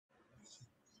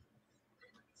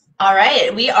All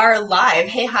right, we are live.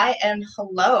 Hey, hi, and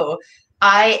hello.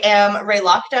 I am Ray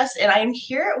Lockdust, and I am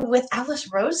here with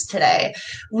Alice Rose today.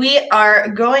 We are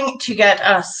going to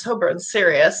get sober and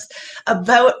serious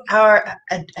about our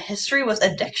history with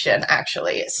addiction,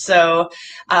 actually. So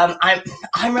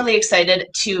I'm really excited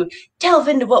to delve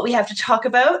into what we have to talk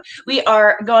about. We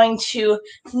are going to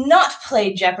not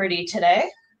play Jeopardy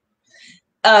today.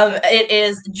 It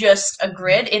is just a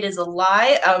grid. It is a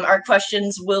lie. Our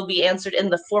questions will be answered in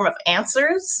the form of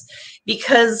answers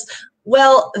because,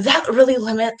 well, that really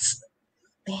limits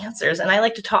the answers. And I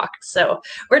like to talk. So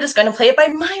we're just going to play it by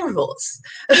my rules.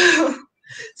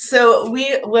 So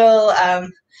we will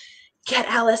get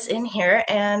Alice in here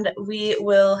and we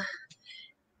will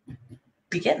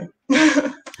begin. Hey,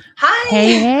 Hi.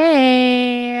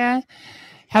 hey.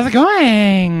 How's it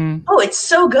going? Oh, it's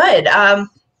so good.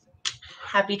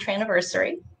 Happy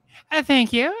anniversary. I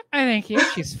thank you. I thank you.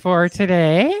 She's 4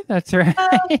 today. That's right.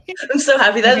 I'm so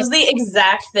happy. That was the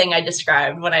exact thing I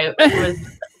described when I was.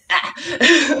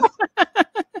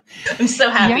 I'm so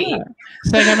happy. Yeah.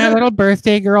 So I got my little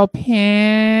birthday girl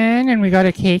pin and we got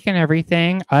a cake and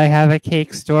everything. I have a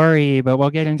cake story, but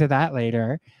we'll get into that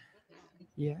later.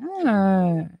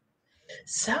 Yeah.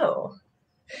 So,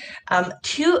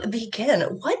 to begin,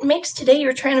 what makes today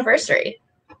your anniversary?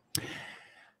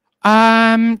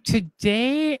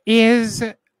 Today is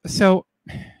so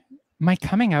my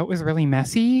coming out was really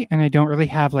messy and I don't really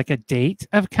have like a date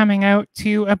of coming out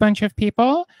to a bunch of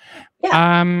people.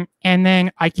 Yeah. And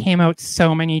then I came out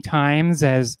so many times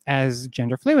as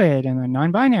gender fluid and then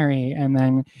non-binary and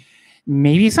then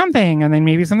maybe something and then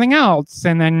maybe something else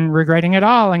and then regretting it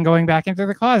all and going back into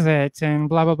the closet and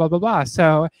blah blah blah blah blah.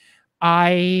 So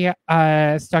I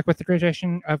stuck with the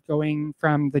tradition of going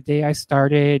from the day I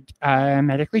started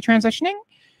medically transitioning.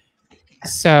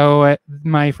 So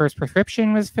my first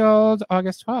prescription was filled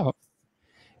August 12th.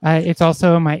 It's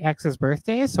also my ex's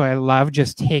birthday, so I love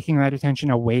just taking that attention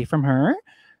away from her.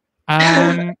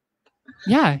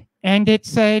 Yeah, and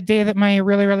it's a day that my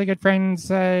really, really good friend's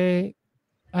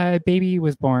baby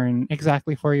was born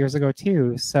exactly 4 years ago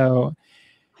too. So,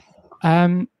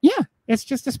 yeah, it's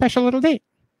just a special little date.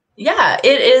 Yeah,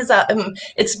 it is.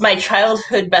 It's my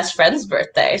childhood best friend's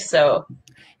birthday, so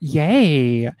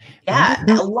Yay! yeah,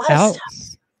 a lot of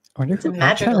stuff. I wonder It's a who else had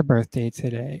magical a birthday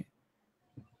today.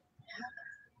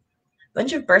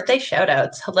 bunch of birthday shout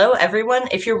outs. Hello, everyone.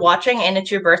 If you're watching and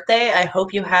it's your birthday, I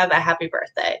hope you have a happy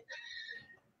birthday.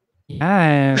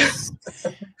 Yes.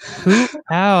 Who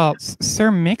else? Sir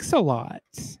Mix-a-Lot.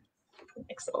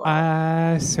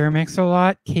 Sir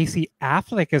Mix-a-Lot. Casey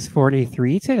Affleck is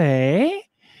 43 today.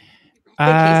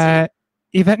 Hey,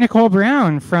 Yvette Nicole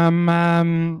Brown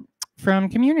from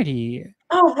Community.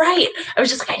 oh, right. I was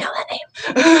just like, I know that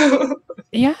name.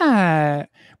 Yeah.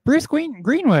 Bruce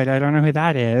Greenwood. I don't know who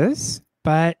that is,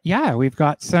 but yeah, we've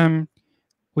got some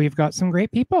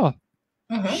great people.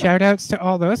 Mm-hmm. Shout outs to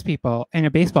all those people and a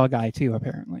baseball guy too,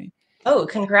 apparently. Oh,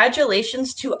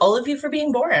 congratulations to all of you for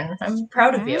being born. I'm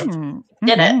proud of you. Mm-hmm.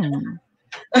 Did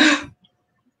it.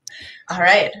 All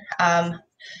right.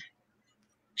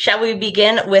 Shall we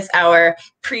begin with our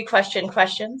pre-question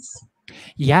questions?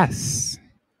 Yes.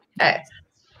 Okay.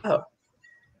 Oh,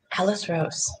 Alice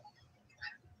Rose.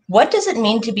 What does it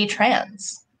mean to be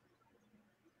trans?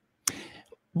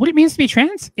 What it means to be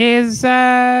trans is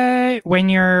when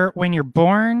you're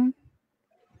born,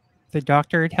 the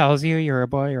doctor tells you you're a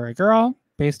boy or a girl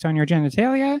based on your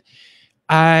genitalia.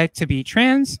 To be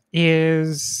trans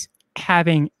is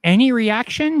having any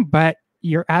reaction, but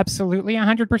you're absolutely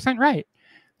 100% right.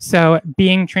 So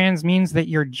being trans means that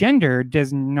your gender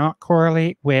does not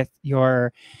correlate with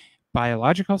your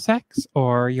biological sex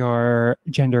or your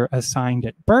gender assigned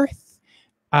at birth.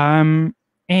 And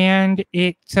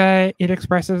it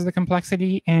expresses the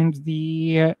complexity and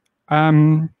the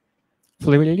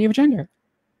fluidity of gender.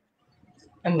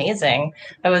 Amazing.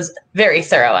 That was very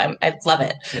thorough. I love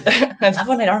it. I love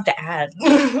when I don't have to add.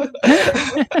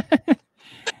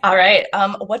 All right.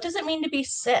 What does it mean to be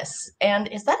cis? And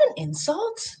is that an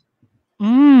insult?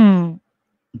 What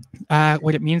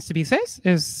it means to be cis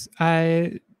is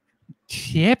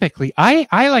typically,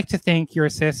 I like to think you're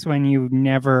cis when you've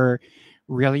never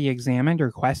really examined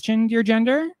or questioned your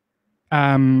gender.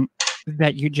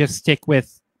 That you just stick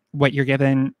with what you're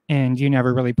given and you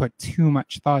never really put too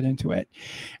much thought into it.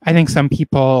 I think some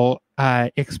people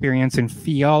experience and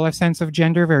feel a sense of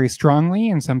gender very strongly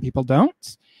and some people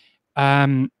don't.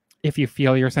 If you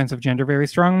feel your sense of gender very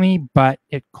strongly, but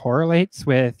it correlates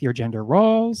with your gender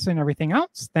roles and everything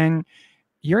else, then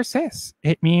you're cis.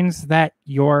 It means that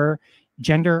your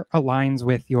gender aligns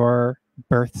with your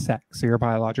birth sex or your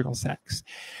biological sex.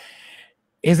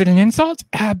 Is it an insult?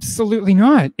 Absolutely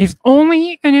not. It's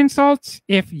only an insult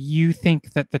if you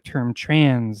think that the term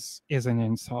trans is an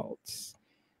insult.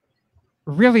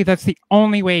 Really, that's the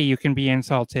only way you can be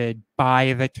insulted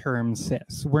by the term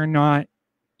cis. We're not,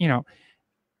 you know,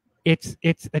 it's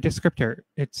a descriptor.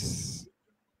 It's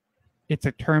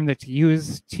a term that's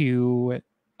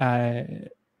uh,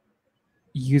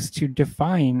 used to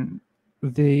define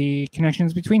the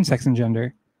connections between sex and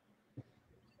gender.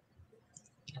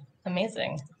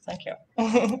 Amazing. Thank you.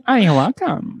 Oh, you're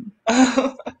welcome.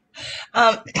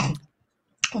 um,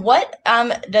 what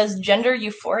does gender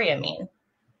euphoria mean?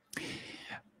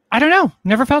 I don't know.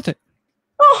 Never felt it.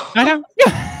 Oh. I don't.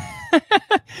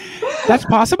 That's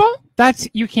possible.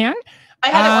 You can. I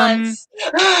had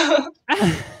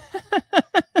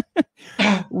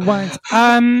it once.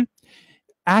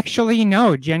 Actually,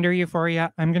 no. Gender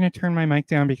euphoria. I'm going to turn my mic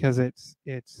down because it's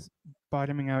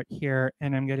bottoming out here,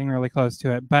 and I'm getting really close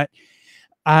to it. But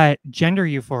gender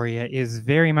euphoria is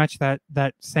very much that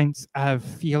sense of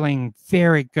feeling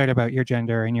very good about your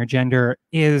gender, and your gender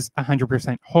is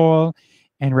 100% whole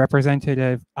and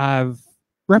representative on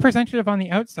the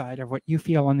outside of what you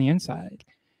feel on the inside.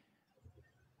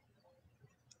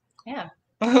 Yeah.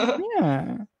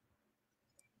 Yeah.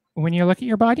 When you look at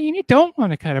your body and you don't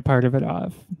want to cut a part of it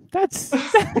off. That's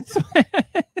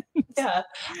yeah.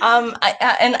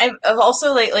 I've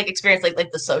also like experienced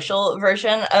like the social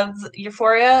version of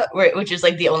euphoria, which is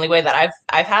like the only way that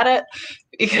I've had it,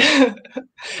 because,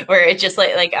 where it's just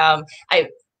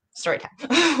story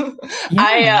time.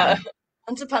 yeah.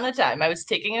 Once upon a time, I was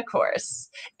taking a course,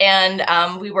 and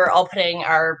we were all putting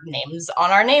our names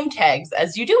on our name tags,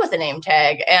 as you do with a name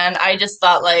tag. And I just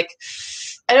thought, like,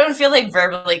 I don't feel like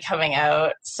verbally coming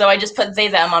out, so I just put they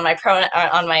them on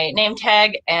my name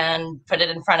tag and put it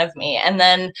in front of me. And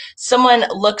then someone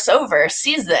looks over,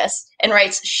 sees this, and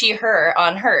writes she her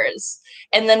on hers.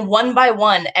 And then one by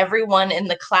one, everyone in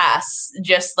the class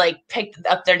just like picked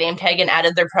up their name tag and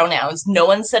added their pronouns. No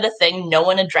one said a thing. No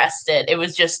one addressed it. It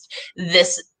was just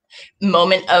this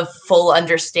moment of full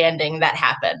understanding that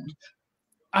happened.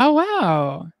 Oh,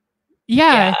 wow.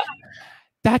 Yeah.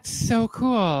 That's so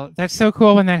cool. That's so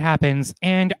cool when that happens.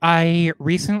 And I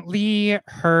recently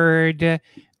heard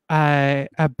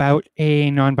about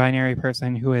a non-binary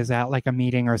person who is at like a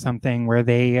meeting or something where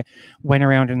they went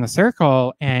around in the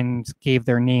circle and gave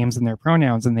their names and their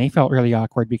pronouns, and they felt really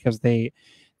awkward because they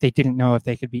didn't know if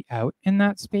they could be out in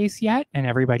that space yet, and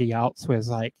everybody else was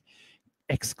like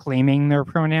exclaiming their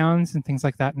pronouns and things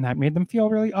like that, and that made them feel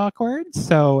really awkward.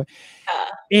 So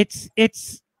it's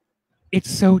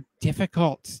so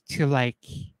difficult to like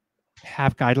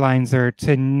have guidelines or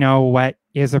to know what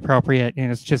is appropriate, and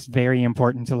it's just very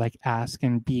important to like ask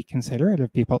and be considerate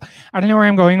of people. I don't know where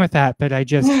I'm going with that, but I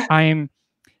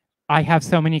have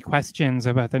so many questions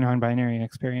about the non-binary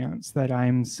experience that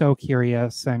I'm so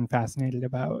curious and fascinated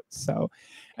about. So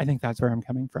I think that's where I'm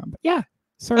coming from. But yeah,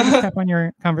 sort of step on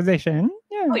your conversation.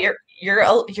 Yeah. Oh, you're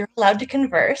allowed to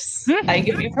converse. I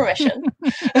give you permission.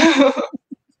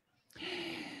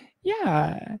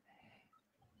 Yeah.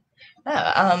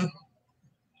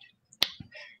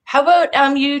 How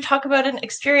about you talk about an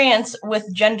experience with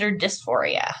gender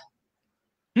dysphoria?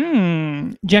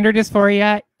 Gender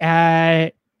dysphoria,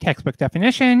 textbook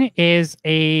definition, is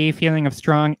a feeling of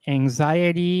strong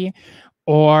anxiety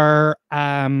or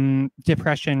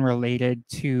depression related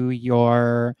to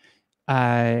your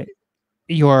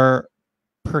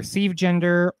perceived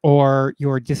gender or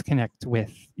your disconnect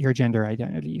with your gender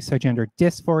identity. So gender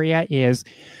dysphoria is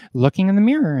looking in the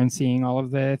mirror and seeing all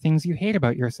of the things you hate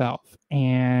about yourself.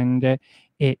 And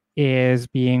it is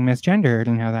being misgendered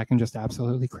and how that can just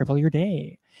absolutely cripple your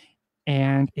day.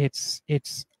 And it's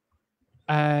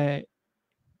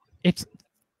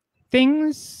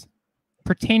things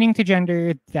pertaining to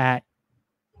gender that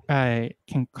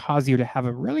can cause you to have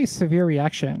a really severe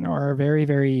reaction or a very,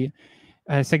 very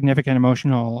significant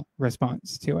emotional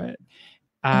response to it.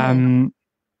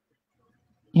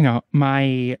 You know,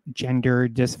 my gender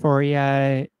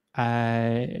dysphoria,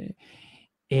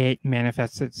 it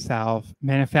manifests itself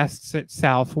when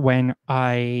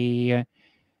I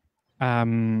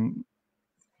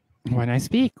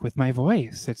speak with my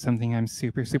voice. It's something I'm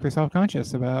super, super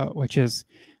self-conscious about, which is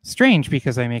strange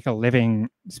because I make a living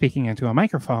speaking into a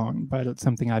microphone, but it's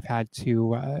something I've had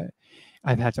to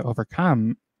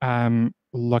overcome.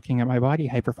 Looking at my body,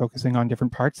 hyper-focusing on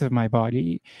different parts of my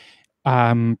body,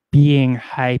 being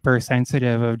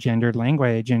hypersensitive of gendered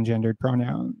language and gendered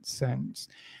pronouns and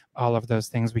all of those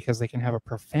things, because they can have a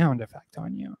profound effect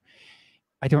on you.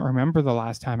 I don't remember the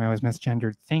last time I was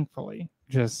misgendered, thankfully.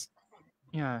 Just,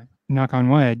 yeah, knock on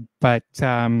wood. But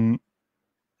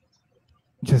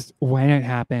just when it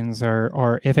happens,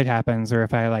 or if it happens, or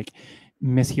if I like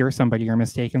mishear somebody or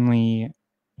mistakenly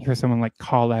hear someone like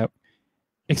call out,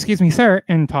 "Excuse me, sir,"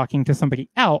 and talking to somebody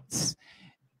else,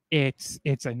 it's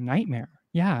a nightmare.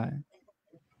 Yeah.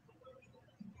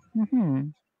 Hmm.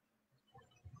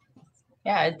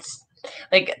 Yeah, it's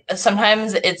like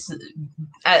sometimes it's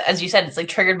as you said, it's like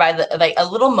triggered by the like a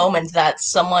little moment that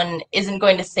someone isn't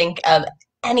going to think of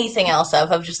anything else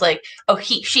of just like, oh,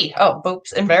 he, she, oh,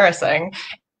 oops, embarrassing,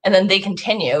 and then they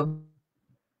continue.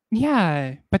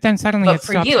 Yeah, but then suddenly But it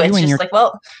for stops you, you it's in just your like,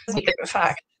 well, it's a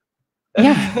fact.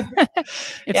 yeah.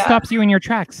 It Yeah, stops you in your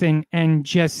tracks and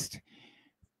just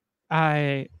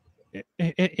uh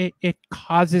it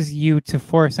causes you to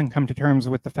force and come to terms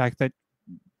with the fact that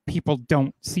people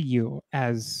don't see you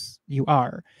as you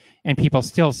are, and people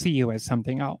still see you as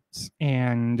something else.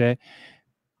 And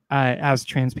as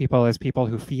trans people, as people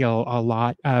who feel a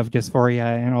lot of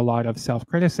dysphoria and a lot of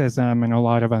self-criticism and a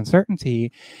lot of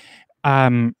uncertainty,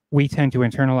 we tend to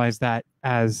internalize that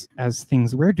as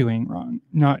things we're doing wrong,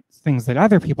 not things that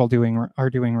other people are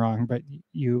doing wrong. But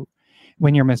you,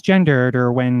 when you're misgendered,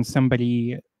 or when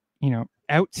somebody,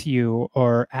 outs you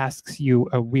or asks you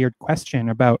a weird question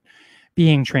about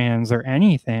being trans or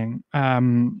anything,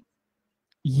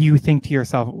 you think to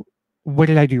yourself, what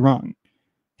did I do wrong?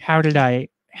 How did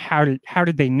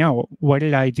they know? What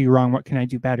did I do wrong? What can I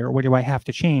do better? What do I have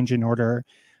to change in order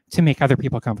to make other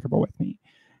people comfortable with me?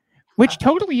 Which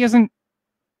totally isn't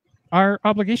our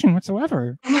obligation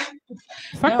whatsoever.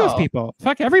 Fuck those no. people.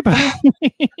 Fuck everybody.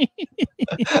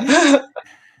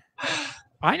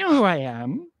 I know who I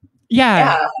am. Yeah.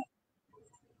 Yeah,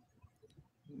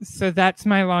 So that's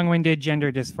my long-winded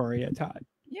gender dysphoria, Todd.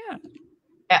 Yeah.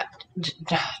 yeah.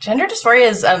 Gender dysphoria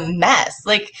is a mess.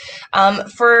 Like,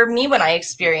 for me, when I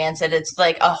experience it, it's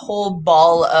like a whole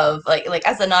ball of like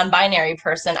as a non-binary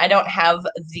person, I don't have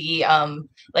the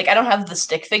like I don't have the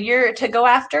stick figure to go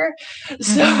after.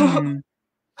 So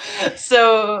Mm-hmm.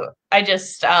 so I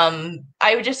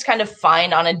would just kind of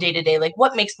find on a day to day like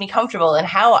what makes me comfortable and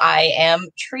how I am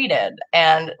treated.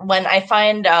 And when I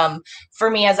find for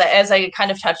me, as I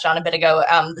kind of touched on a bit ago,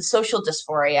 the social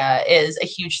dysphoria is a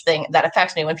huge thing that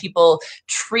affects me when people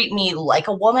treat me like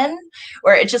a woman,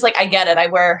 where it's just like I get it, I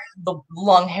wear the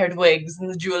long haired wigs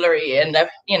and the jewelry and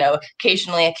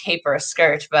occasionally a cape or a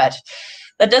skirt, but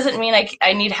that doesn't mean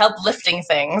I need help lifting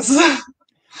things.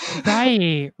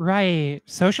 Right, right.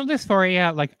 Social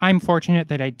dysphoria, like I'm fortunate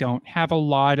that I don't have a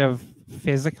lot of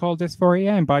physical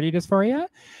dysphoria and body dysphoria.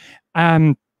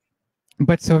 Um,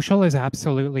 but social is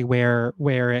absolutely where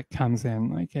it comes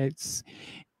in. Like it's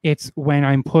when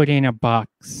I'm put in a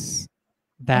box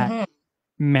that Hmm.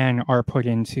 men are put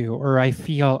into, or I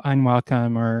feel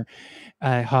unwelcome or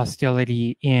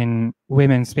hostility in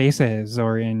women's spaces,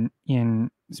 or in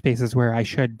spaces where I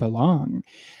should belong.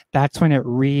 That's when it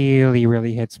really,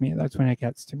 really hits me. That's when it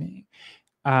gets to me.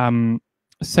 Um,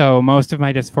 so most of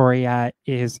my dysphoria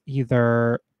is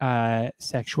either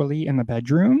sexually in the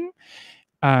bedroom,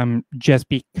 just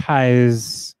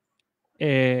because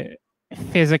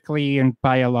physically and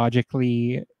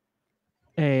biologically,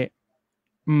 uh,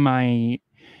 my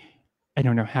I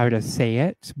don't know how to say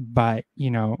it, but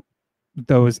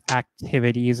those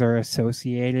activities are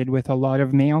associated with a lot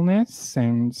of maleness,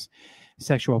 and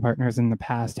sexual partners in the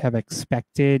past have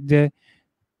expected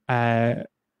uh,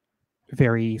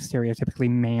 very stereotypically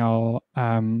male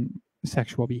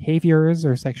sexual behaviors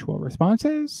or sexual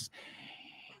responses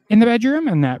in the bedroom,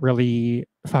 and that really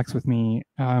fucks with me.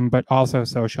 But also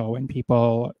social, when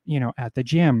people, at the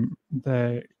gym,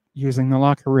 the using the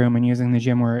locker room and using the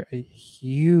gym were a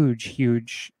huge,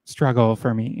 huge struggle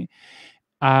for me.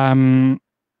 Um,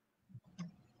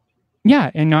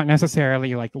 yeah, and not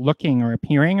necessarily like looking or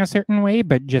appearing a certain way,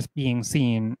 but just being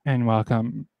seen and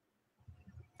welcome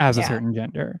as a Yeah. certain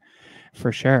gender,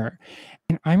 for sure.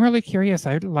 And I'm really curious.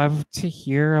 I'd love to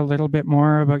hear a little bit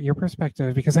more about your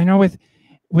perspective, because I know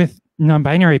with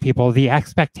non-binary people, the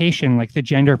expectation, like the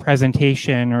gender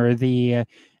presentation or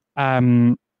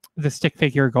um the stick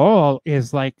figure goal,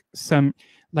 is like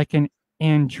an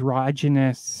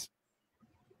androgynous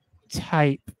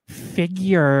type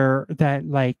figure that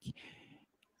like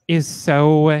is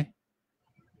so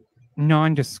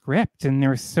nondescript, and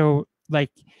there's so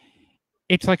like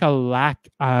it's like a lack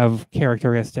of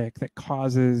characteristic that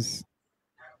causes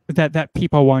that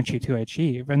people want you to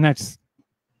achieve, and that's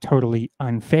totally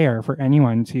unfair for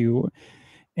anyone to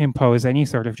impose any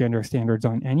sort of gender standards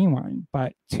on anyone.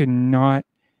 But to not,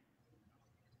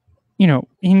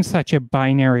 in such a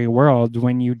binary world,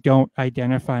 when you don't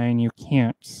identify and you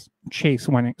can't chase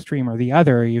one extreme or the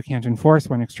other. You can't enforce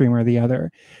one extreme or the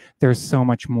other. There's so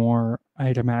much more,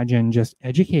 I'd imagine, just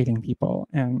educating people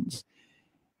and,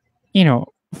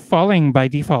 falling by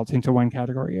default into one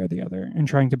category or the other and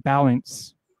trying to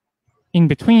balance in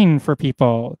between for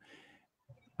people.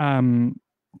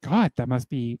 God, that must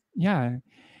be, yeah.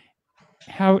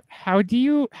 How do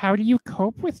you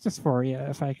cope with dysphoria,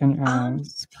 if I can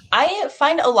ask? I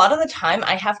find a lot of the time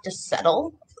I have to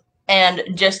settle and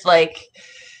just like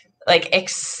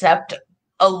accept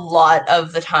a lot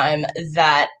of the time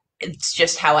that it's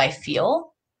just how I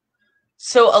feel.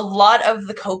 So a lot of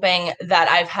the coping that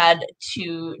I've had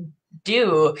to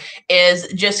do is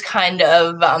just kind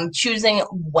of choosing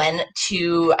when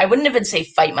to, I wouldn't even say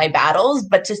fight my battles,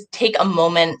 but to take a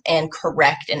moment and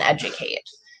correct and educate.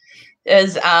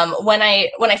 Is when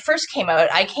I first came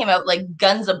out, I came out like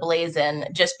guns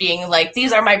ablazing, just being like,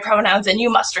 "These are my pronouns, and you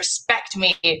must respect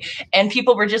me." And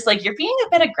people were just like, "You're being a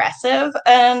bit aggressive,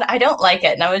 and I don't like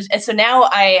it." And so now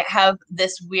I have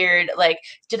this weird like,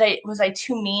 was I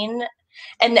too mean?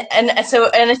 And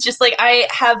it's just like I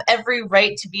have every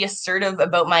right to be assertive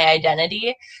about my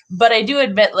identity, but I do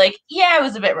admit, like, yeah, it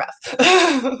was a bit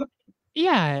rough.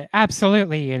 Yeah,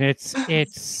 absolutely. And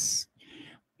it's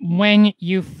when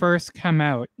you first come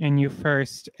out and you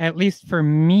first, at least for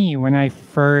me, when I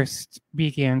first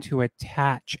began to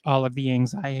attach all of the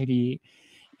anxiety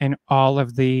and all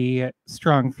of the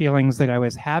strong feelings that I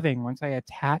was having, once I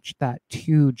attached that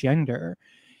to gender,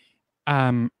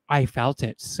 I felt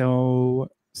it so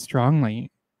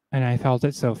strongly and I felt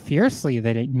it so fiercely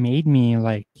that it made me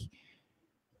like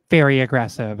very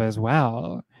aggressive as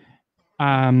well.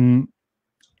 And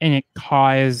it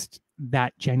caused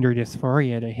that gender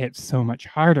dysphoria to hit so much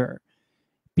harder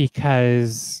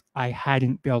because I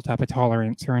hadn't built up a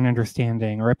tolerance or an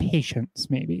understanding or a patience,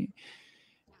 maybe.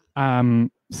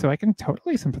 So I can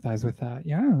totally sympathize with that.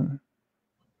 Yeah.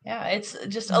 Yeah, it's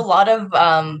just a lot of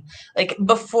like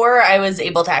before I was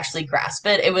able to actually grasp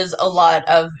it, it was a lot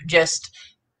of just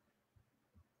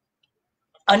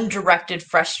undirected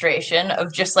frustration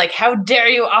of just like, how dare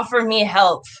you offer me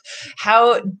help?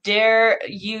 How dare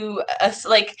you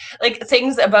like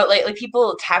things about like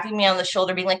people tapping me on the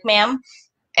shoulder being like, "Ma'am,"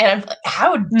 and I'm like,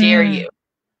 how dare you?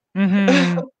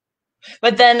 Mm-hmm.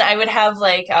 But then I would have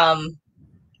like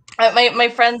my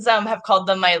friends have called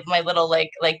them my little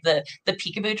like the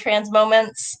peekaboo trans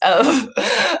moments of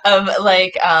of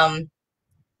like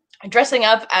dressing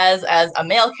up as a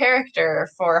male character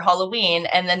for Halloween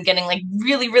and then getting like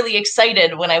really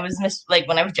excited when I was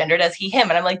when I was gendered as he him,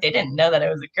 and I'm like, they didn't know that I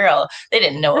was a girl, they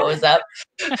didn't know what was up.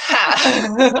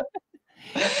 Ha.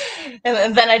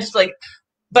 And then I just like,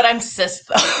 but I'm cis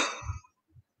though.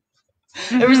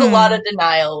 There was a lot of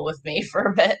denial with me for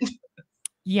a bit.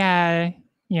 Yeah.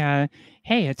 Yeah.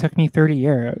 Hey, it took me 30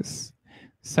 years.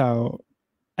 So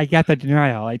I get the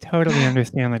denial. I totally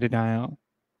understand the denial.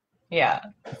 Yeah.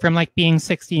 From like being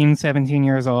 16, 17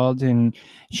 years old and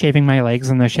shaving my legs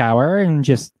in the shower and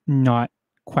just not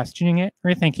questioning it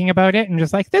or thinking about it and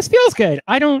just like, this feels good.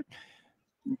 I don't,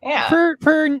 Yeah. For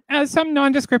some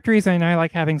nondescript reason, I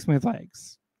like having smooth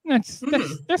legs.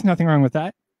 There's nothing wrong with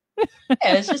that.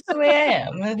 Yeah, it's just the way I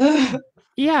am.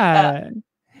 Yeah.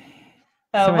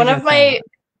 So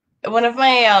One of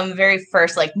my very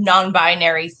first like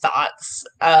non-binary thoughts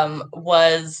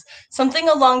was something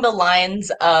along the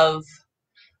lines of,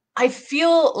 I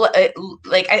feel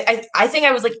like I think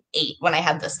I was like 8 when I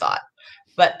had this thought,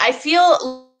 but I feel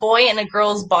a boy in a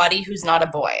girl's body who's not a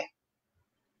boy.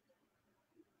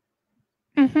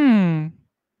 Mm-hmm.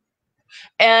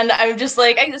 And I'm just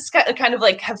like, I just kind of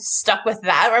like have stuck with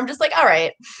that, where I'm just like, all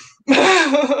right.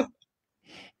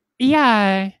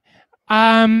 Yeah.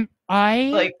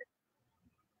 Like,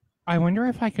 I wonder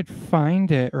if I could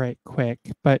find it right quick,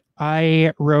 but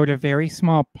I wrote a very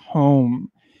small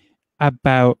poem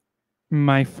about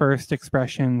my first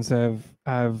expressions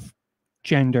of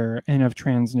gender and of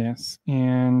transness.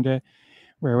 And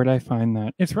where would I find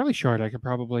that? It's really short. I could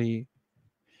probably,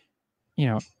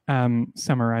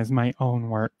 summarize my own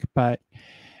work. But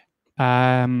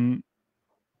when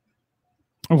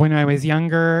I was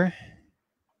younger,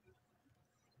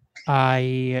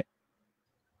 I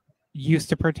used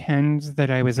to pretend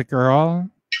that I was a girl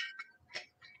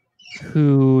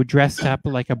who dressed up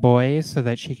like a boy so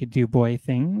that she could do boy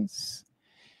things.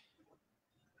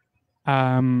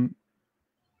 Until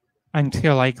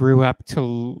I grew up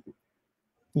to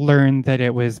learn that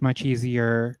it was much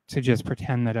easier to just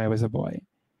pretend that I was a boy.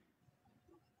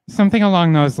 Something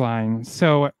along those lines.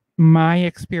 So my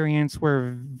experience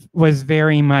was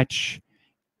very much,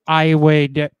 I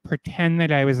would pretend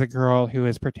that I was a girl who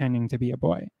was pretending to be a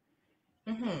boy.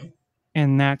 mm-hmm.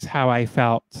 And that's how I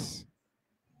felt.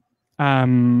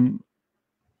 Um,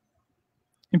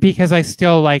 because I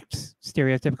still liked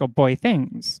stereotypical boy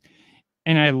things.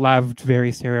 And I loved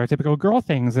very stereotypical girl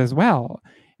things as well.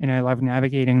 And I loved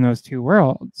navigating those two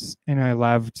worlds. And I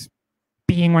loved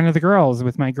being one of the girls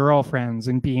with my girlfriends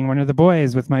and being one of the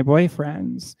boys with my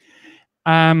boyfriends.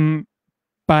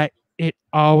 But it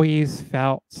always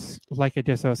felt like a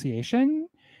dissociation.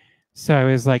 So I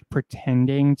was like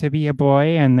pretending to be a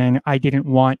boy, and then I didn't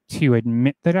want to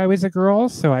admit that I was a girl,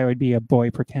 so I would be a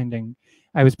boy pretending.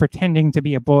 I was pretending to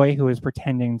be a boy who was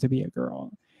pretending to be a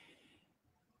girl.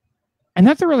 And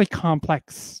that's a really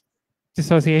complex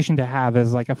dissociation to have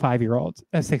as like a 5-year-old,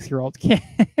 a 6-year-old kid.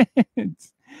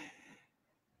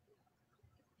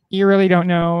 You really don't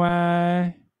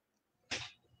know,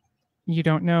 you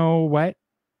don't know what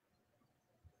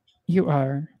you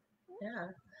are. Yeah.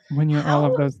 When you're all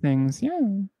of those things. Yeah.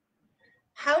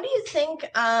 How do you think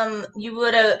you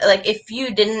would have, like, if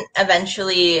you didn't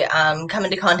eventually come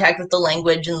into contact with the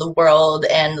language and the world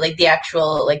and like the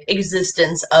actual like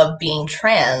existence of being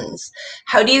trans,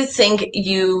 how do you think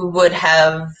you would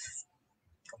have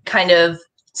kind of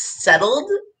settled?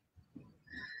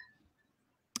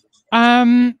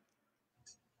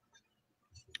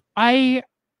 I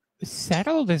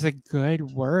settled is a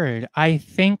good word. I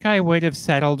think I would have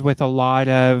settled with a lot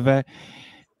of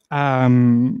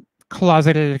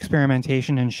closeted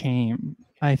experimentation and shame.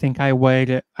 I think I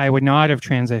would not have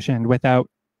transitioned without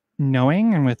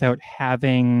knowing and without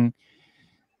having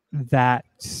that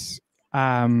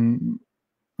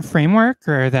framework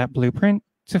or that blueprint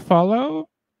to follow,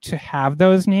 to have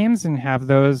those names and have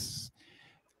those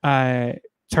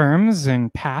terms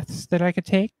and paths that I could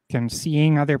take and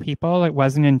seeing other people. It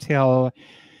wasn't until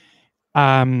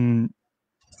it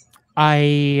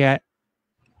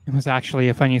was actually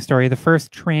a funny story. The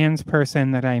first trans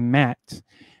person that I met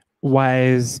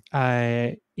was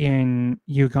in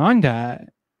Uganda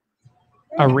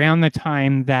around the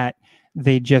time that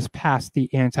they just passed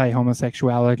the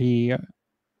anti-homosexuality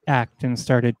act and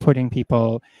started putting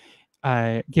people,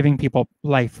 giving people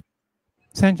life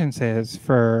sentences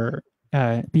for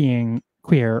being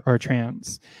queer or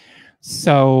trans.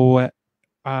 So,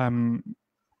 and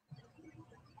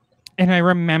I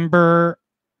remember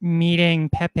meeting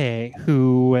Pepe,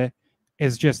 who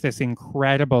is just this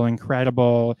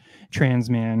incredible trans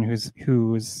man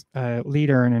who's a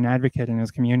leader and an advocate in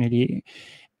his community,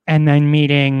 and then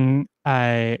meeting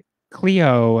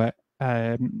Cleo,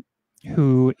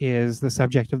 who is the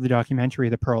subject of the documentary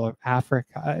The Pearl of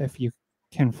Africa. If you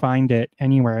can find it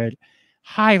anywhere, I'd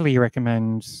highly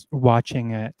recommend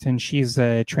watching it. And she's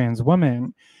a trans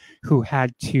woman who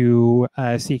had to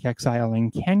seek exile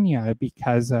in Kenya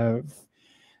because of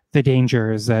the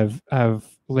dangers of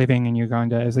living in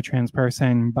Uganda as a trans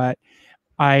person. But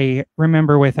I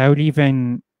remember, without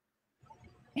even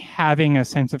having a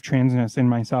sense of transness in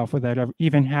myself, without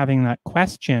even having that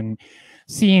question,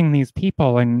 seeing these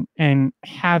people and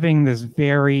having this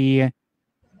very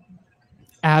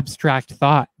abstract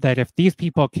thought that if these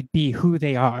people could be who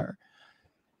they are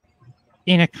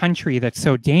in a country that's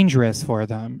so dangerous for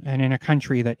them and in a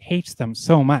country that hates them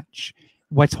so much,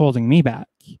 what's holding me back?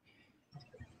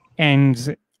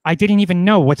 And I didn't even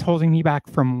know what's holding me back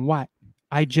from what.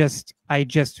 I just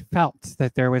felt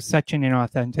that there was such an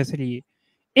inauthenticity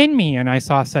in me, and I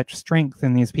saw such strength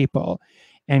in these people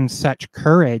and such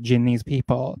courage in these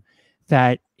people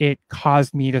that it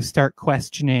caused me to start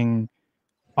questioning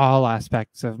all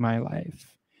aspects of my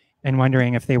life and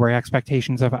wondering if they were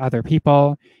expectations of other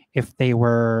people, if they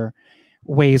were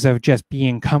ways of just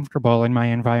being comfortable in my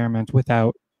environment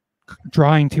without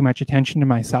drawing too much attention to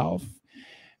myself,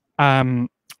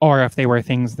 or if they were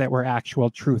things that were actual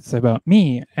truths about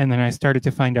me. And then I started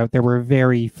to find out there were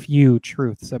very few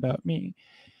truths about me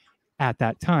at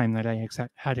that time that I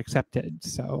had accepted.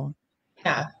 So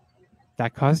Yeah.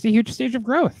 that caused a huge stage of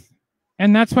growth.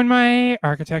 And that's when my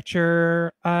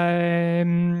architecture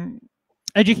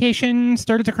education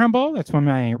started to crumble. That's when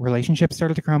my relationships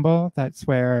started to crumble. That's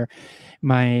where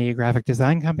my graphic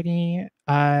design company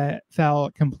fell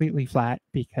completely flat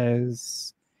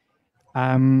because,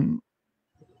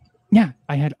 yeah,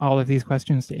 I had all of these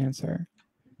questions to answer.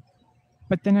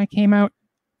 But then I came out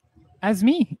as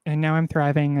me, and now I'm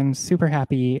thriving and super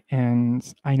happy,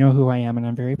 and I know who I am, and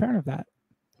I'm very proud of that.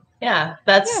 Yeah,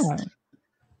 Yeah.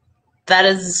 that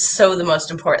is so the most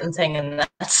important thing in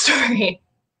that story.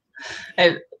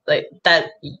 I like that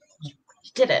you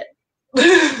did it.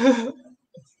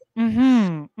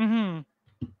 And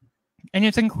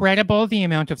it's incredible the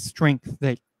amount of strength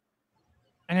that,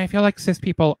 and I feel like cis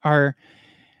people are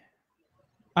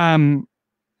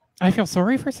I feel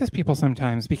sorry for cis people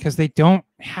sometimes because they don't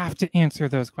have to answer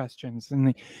those questions,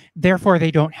 and therefore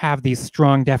they don't have these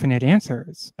strong, definite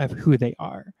answers of who they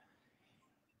are.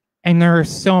 And there are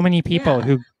so many people Yeah.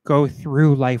 who go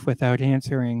through life without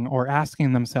answering or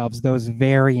asking themselves those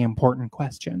very important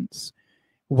questions.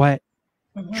 What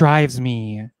Mhm. drives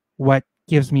me? What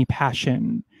gives me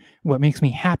passion? What makes me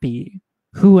happy?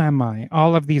 Who am I?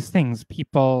 All of these things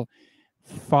people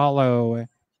follow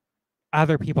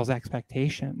other people's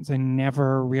expectations and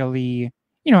never really,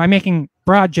 I'm making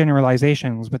broad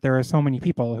generalizations, but there are so many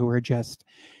people who are just,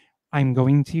 I'm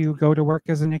going to go to work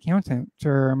as an accountant,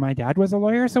 or my dad was a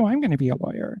lawyer, so I'm going to be a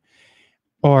lawyer.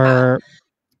 Yeah. Or,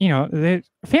 the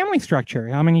family structure.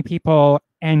 How many people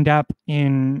end up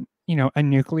in, a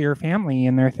nuclear family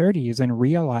in their 30s and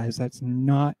realize that's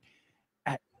not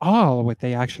at all what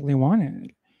they actually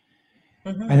wanted?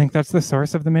 I Mhm. think that's the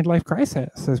source of the midlife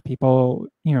crisis, as people,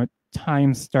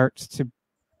 time starts to,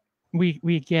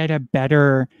 we get a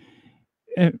better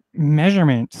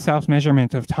measurement, self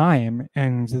measurement of time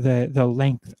and the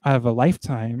length of a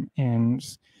lifetime,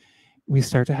 and we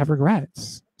start to have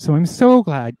regrets. So I'm so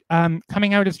glad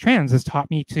coming out as trans has taught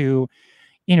me to,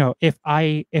 if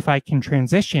I can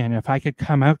transition, if I could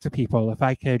come out to people, if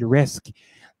I could risk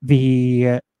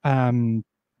the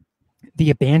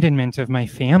abandonment of my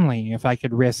family, if I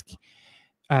could risk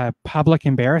public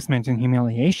embarrassment and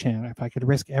humiliation, if I could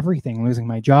risk everything, losing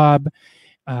my job,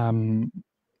 um,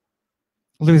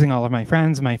 losing all of my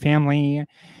friends, my family,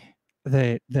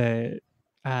 the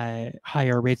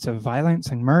higher rates of violence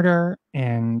and murder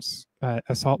and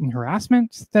assault and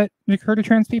harassment that occur to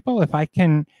trans people, if I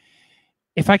can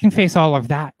face all of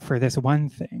that for this one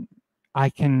thing, I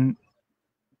can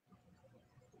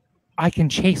I can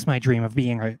chase my dream of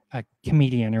being a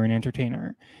comedian or an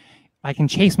entertainer. I can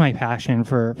chase my passion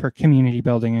for community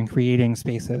building and creating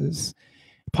spaces,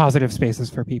 positive spaces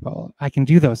for people. I can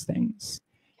do those things.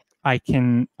 I Yeah,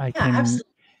 can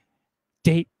absolutely.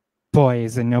 date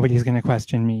boys and nobody's going to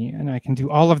question me, and I can do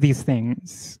all of these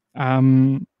things.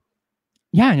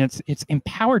 Yeah, and it's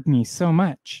empowered me so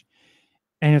much,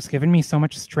 and it's given me so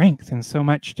much strength and so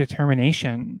much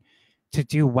determination to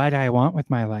do what I want with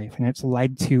my life, and it's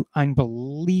led to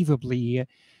unbelievably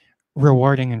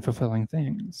rewarding and fulfilling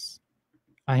things.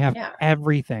 I have Yeah.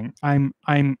 everything. I'm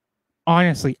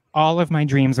honestly, all of my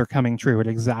dreams are coming true at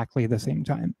exactly the same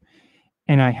time,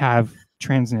 and I have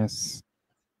transness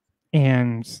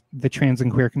and the trans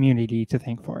and queer community to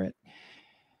thank for it.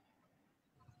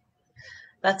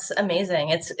 That's amazing.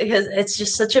 It's because it's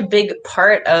just such a big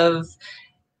part of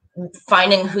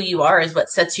finding who you are is what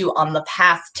sets you on the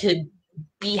path to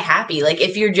be happy. Like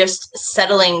if you're just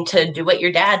settling to do what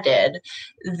your dad did,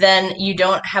 then you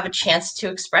don't have a chance to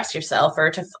express yourself or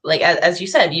to, like as you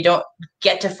said, you don't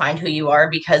get to find who you are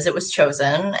because it was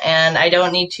chosen. And I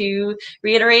don't need to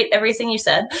reiterate everything you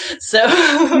said. So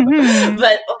Mm-hmm.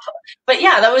 but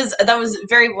yeah, that was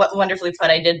very wonderfully put.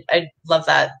 I love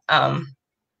that.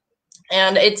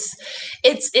 And it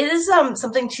is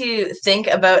something to think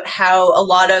about, how a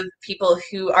lot of people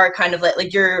who are kind of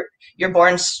like you're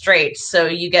born straight, so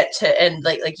you get to, and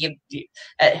like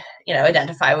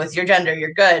identify with your gender,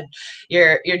 you're good,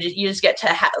 you just get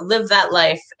to live that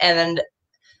life. And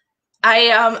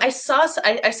I saw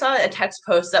a text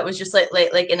post that was just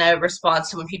like in a response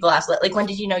to when people ask like when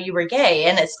did you know you were gay,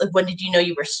 and it's like when did you know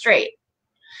you were straight.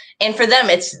 And for them,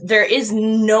 it's there is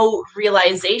no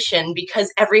realization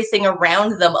because everything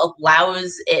around them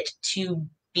allows it to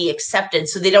be accepted,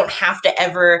 so they don't have to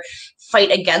ever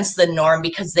fight against the norm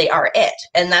because they are it.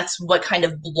 And that's what kind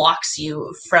of blocks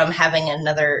you from having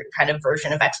another kind of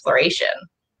version of exploration.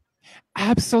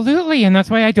 Absolutely, and that's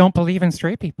why I don't believe in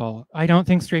straight people. I don't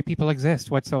think straight people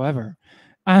exist whatsoever.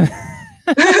 Um,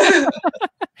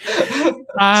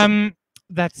 um,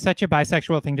 that's such a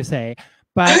bisexual thing to say,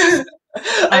 but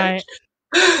I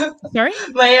I sorry.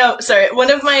 my sorry,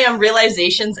 one of my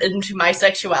realizations into my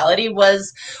sexuality was,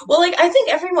 well, like I think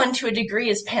everyone to a degree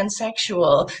is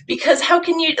pansexual, because how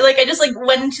can you, like I just like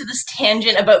went into this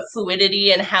tangent about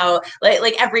fluidity and how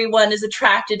like everyone is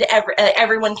attracted to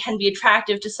everyone can be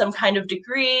attractive to some kind of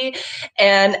degree,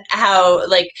 and how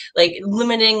like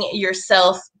limiting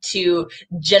yourself to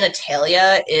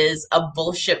genitalia is a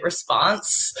bullshit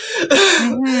response.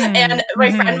 Mm-hmm. And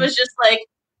my friend Mm-hmm. was just like,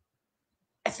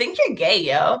 I think you're gay,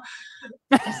 yo.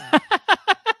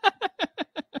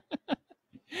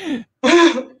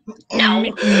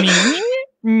 No.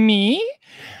 Me?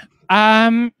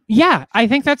 Yeah, I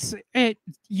think that's it.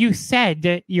 You said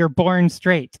that you're born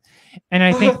straight, and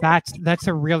I think that's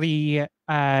a really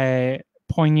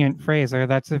poignant phrase, or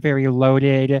that's a very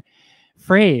loaded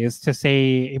phrase to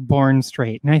say born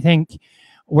straight. And I think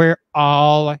we're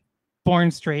all born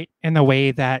straight in the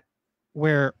way that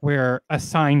we're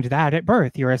assigned that at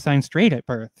birth. You're assigned straight at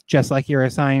birth, just like you're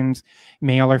assigned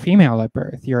male or female at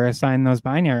birth. You're assigned those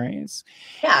binaries.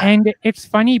 Yeah. And it's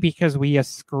funny because we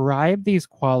ascribe these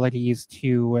qualities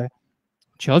to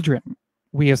children.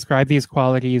 We ascribe these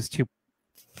qualities to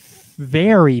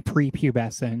very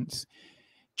prepubescent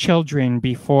children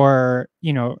before,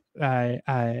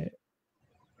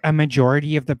 a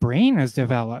majority of the brain is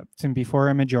developed and before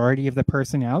a majority of the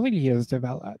personality is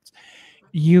developed.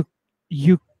 You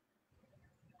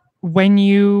when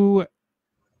you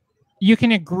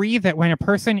can agree that when a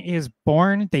person is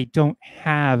born, they don't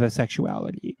have a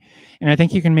sexuality. And I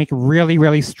think you can make really,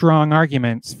 really strong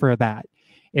arguments for that,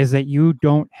 is that you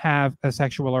don't have a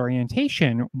sexual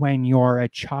orientation when you're a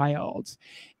child.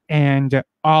 And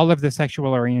all of the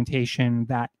sexual orientation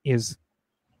that is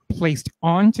placed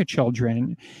onto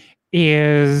children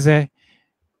is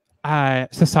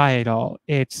societal.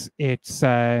 It's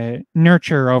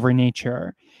nurture over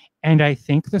nature. And I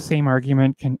think the same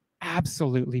argument can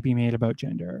absolutely be made about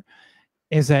gender,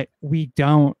 is that we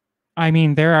don't,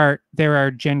 there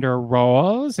are gender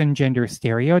roles and gender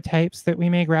stereotypes that we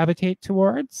may gravitate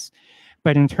towards,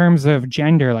 but in terms of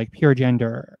gender, like pure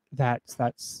gender,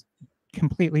 that's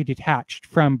completely detached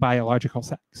from biological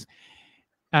sex.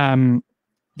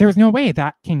 There's no way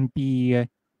that can be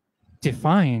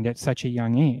defined at such a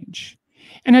young age.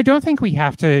 And I don't think we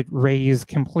have to raise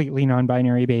completely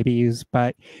non-binary babies,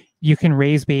 but you can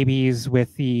raise babies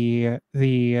with the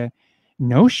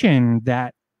notion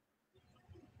that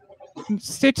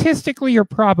statistically you're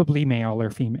probably male or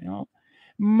female.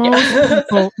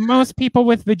 Most people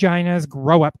with vaginas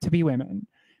grow up to be women,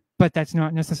 but that's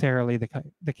not necessarily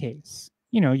the case.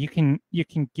 You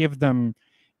can give them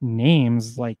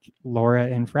names like Laura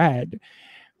and Fred,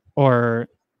 or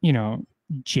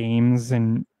James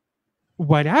and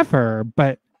whatever,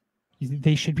 but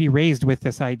they should be raised with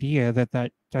this idea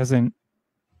that doesn't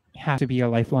have to be a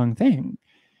lifelong thing.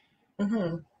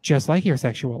 Mm-hmm. Just like your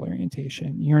sexual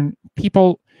orientation,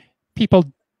 people.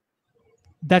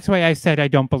 That's why I said I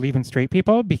don't believe in straight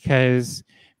people, because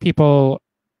people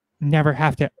never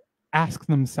have to ask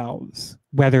themselves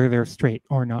whether they're straight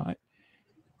or not.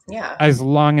 Yeah. As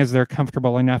long as they're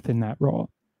comfortable enough in that role.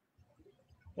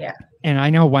 Yeah. And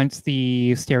I know once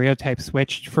the stereotype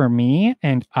switched for me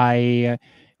and I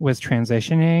was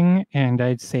transitioning and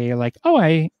I'd say like, oh,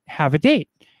 I have a date.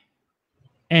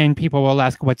 And people will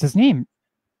ask, what's his name?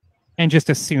 And just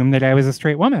assume that I was a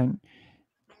straight woman.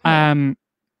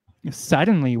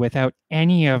 Suddenly, without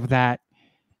any of that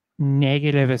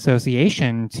negative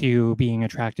association to being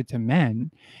attracted to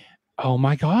men, oh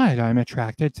my God, I'm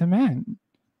attracted to men.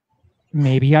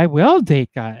 Maybe I will date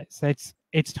guys.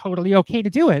 It's totally okay to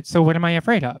do it. So what am I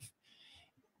afraid of?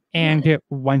 And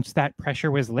once that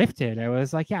pressure was lifted, I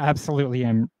was like, yeah, absolutely.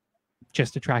 I'm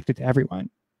just attracted to everyone,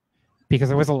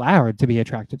 because I was allowed to be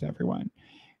attracted to everyone.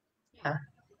 Yeah.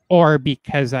 Or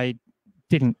because I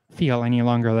didn't feel any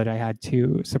longer that I had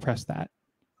to suppress that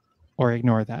or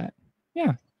ignore that.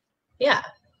 Yeah. Yeah.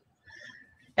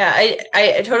 Yeah,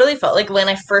 I totally felt like when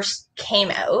I first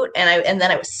came out and then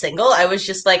I was single, I was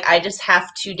just like, I just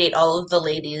have to date all of the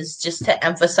ladies just to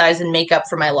emphasize and make up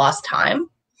for my lost time.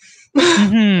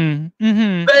 Mm-hmm.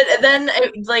 Mm-hmm. But then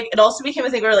it also became a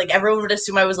thing where like everyone would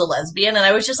assume I was a lesbian, and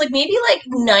I was just like maybe like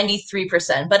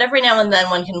 93%, but every now and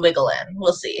then one can wiggle in.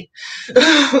 We'll see.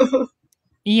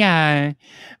 Yeah.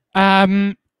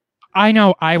 I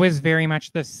know I was very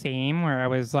much the same, where I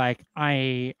was like,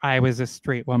 I was a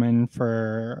straight woman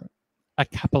for a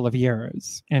couple of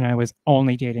years and I was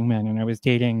only dating men, and I was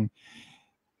dating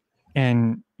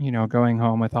and, going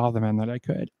home with all the men that I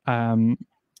could.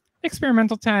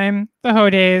 Experimental time, the hoe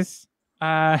days.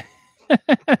 And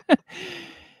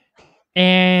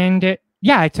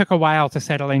yeah, it took a while to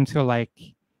settle into like,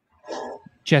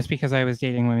 just because I was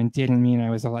dating women didn't mean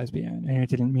I was a lesbian, and it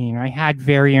didn't mean I had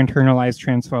very internalized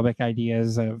transphobic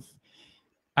ideas of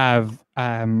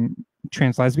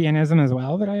trans lesbianism as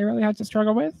well that I really had to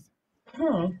struggle with,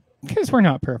 because we're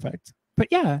not perfect. But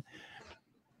yeah.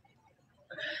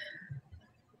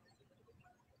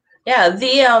 Yeah,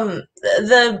 the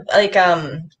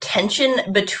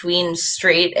tension between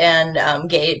straight and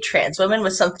gay trans women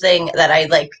was something that I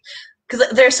like, because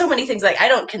there's so many things like I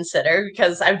don't consider,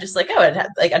 because I'm just like, oh,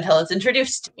 until it's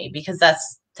introduced to me, because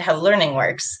that's how learning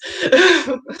works.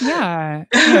 Yeah.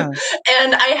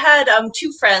 And I had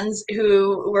two friends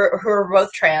who were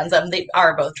both trans. They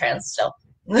are both trans still.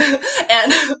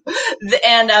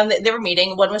 and they were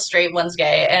meeting. One was straight, one's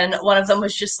gay, and one of them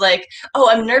was just like, "Oh,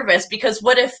 I'm nervous because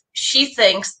what if she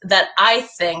thinks that I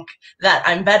think that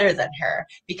I'm better than her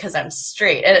because I'm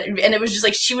straight?" And it was just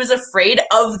like she was afraid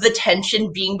of the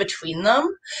tension being between them,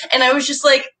 and I was just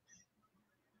like,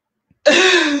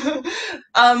 I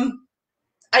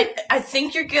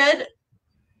think you're good,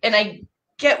 and I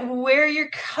get where you're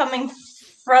coming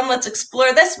from. Let's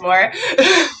explore this more.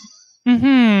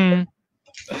 Hmm.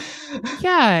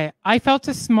 Yeah, I felt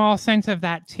a small sense of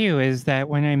that too. Is that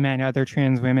when I met other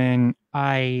trans women,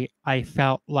 I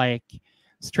felt like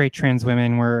straight trans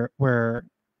women were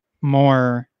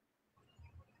more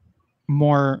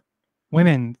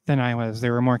women than I was. They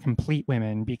were more complete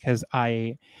women because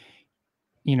I,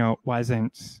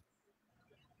 wasn't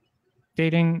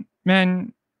dating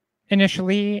men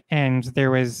initially, and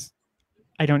there was,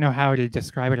 I don't know how to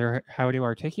describe it or how to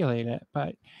articulate it,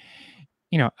 but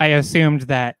I assumed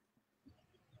that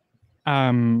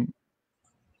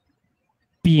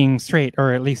being straight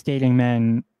or at least dating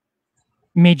men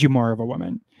made you more of a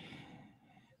woman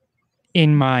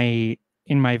in my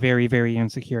very, very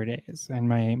insecure days and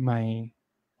my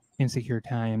insecure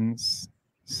times.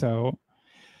 So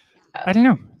I don't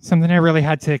know, something I really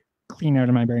had to clean out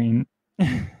of my brain.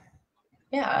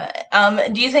 Yeah.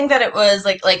 Do you think that it was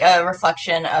like a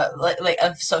reflection of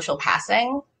of social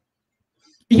passing?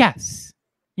 Yes.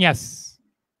 Yes.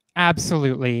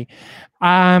 Absolutely.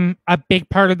 A big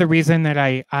part of the reason that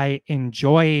I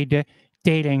enjoyed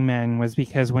dating men was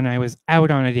because when I was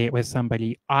out on a date with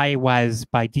somebody, I was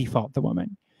by default the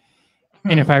woman.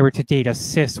 And if Hmm. I were to date a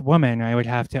cis woman, I would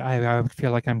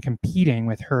feel like I'm competing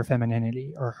with her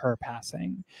femininity or her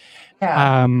passing.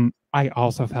 Yeah. I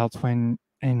also felt when,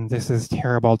 and this is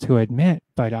terrible to admit,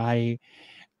 but I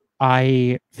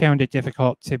found it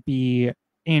difficult to be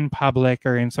in public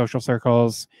or in social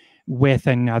circles with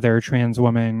another trans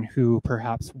woman who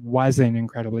perhaps wasn't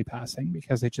incredibly passing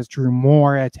because it just drew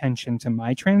more attention to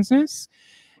my transness.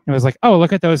 It was like, oh,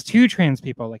 look at those two trans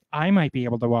people. Like, I might be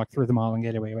able to walk through the mall and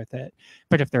get away with it.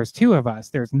 But if there's two of us,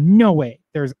 there's no way.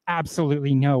 There's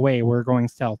absolutely no way we're going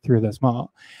stealth through this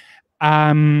mall.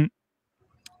 Um,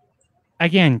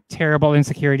 Again, terrible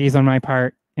insecurities on my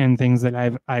part and things that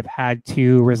I've had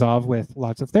to resolve with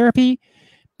lots of therapy.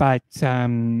 But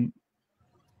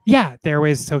yeah, there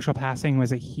was social passing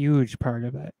was a huge part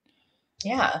of it.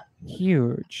 Yeah.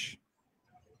 Huge.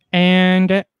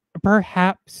 And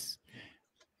perhaps,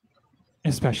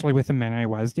 especially with the men I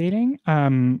was dating,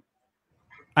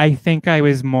 I think I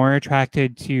was more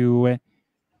attracted to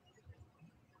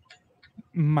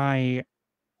my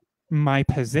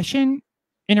position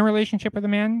in a relationship with a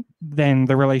man than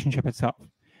the relationship itself.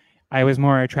 I was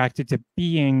more attracted to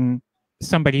being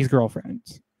somebody's girlfriend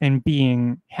and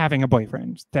having a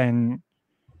boyfriend than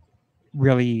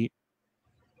really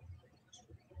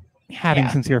having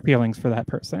Yeah. sincere feelings for that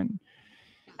person.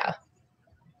 Yeah.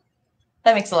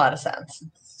 That makes a lot of sense.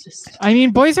 It's just I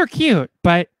mean, boys are cute,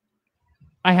 but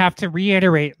I have to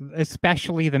reiterate,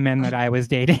 especially the men that I was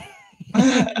dating.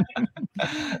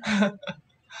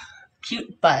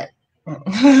 cute butt.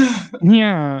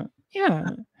 Yeah. Yeah.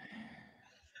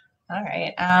 All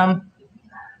right.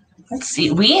 Let's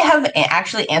see. We have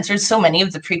actually answered so many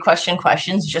of the pre-question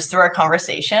questions just through our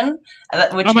conversation,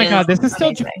 Oh which my is God, this is still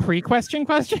amazing. pre-question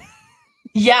question?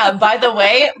 Yeah. By the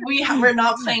way, we're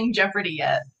not playing Jeopardy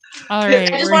yet. All right,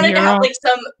 I just we're wanted to here have all... like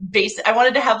some base. I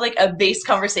wanted to have like a base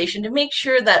conversation to make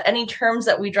sure that any terms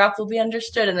that we drop will be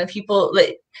understood, and that people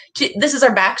like. This is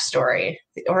our backstory,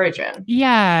 the origin.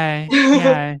 Yeah,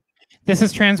 yeah. This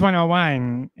is Trans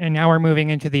 101, and now we're moving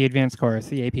into the advanced course,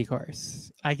 the AP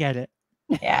course. I get it.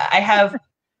 Yeah, I have.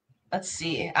 Let's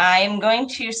see. I'm going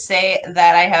to say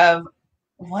that I have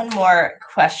one more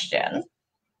question,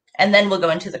 and then we'll go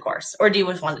into the course. Or do you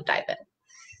just want to dive in?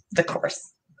 The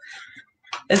course.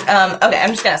 Okay, I'm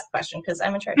just gonna ask the question because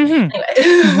I'm in charge.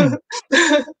 Mm-hmm.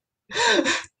 Anyway.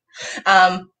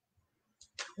 um,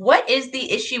 what is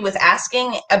the issue with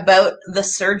asking about the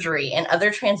surgery and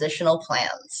other transitional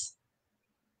plans?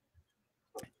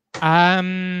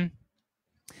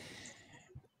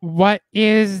 What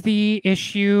is the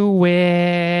issue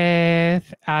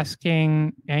with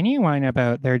asking anyone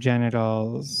about their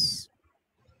genitals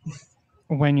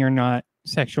when you're not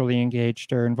sexually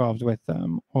engaged or involved with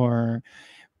them, or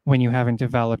when you haven't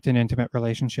developed an intimate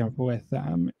relationship with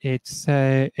them? It's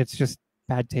just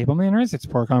bad table manners. It's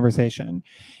poor conversation.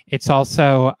 It's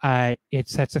also it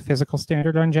sets a physical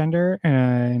standard on gender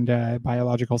and a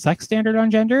biological sex standard on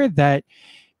gender that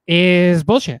is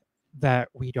bullshit, that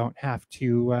we don't have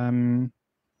to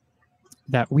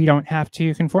that we don't have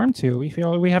to conform to. We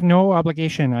feel we have no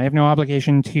obligation. I have no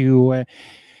obligation to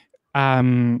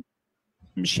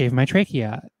shave my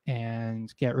trachea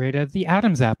and get rid of the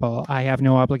Adam's apple. I have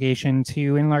no obligation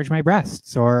to enlarge my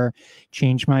breasts or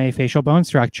change my facial bone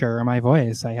structure or my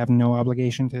voice. I have no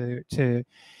obligation to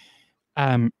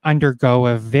undergo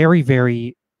a very,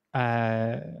 very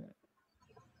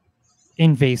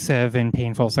invasive and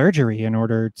painful surgery in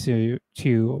order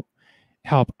to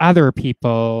help other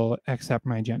people accept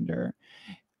my gender.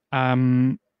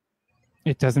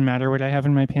 It doesn't matter what I have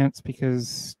in my pants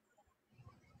because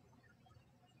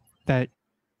that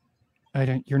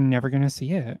you're never going to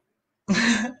see it.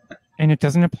 And it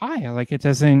doesn't apply. Like, it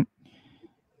doesn't.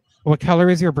 What color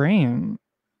is your brain?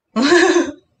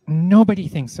 Nobody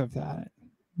thinks of that.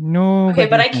 Nobody. Okay,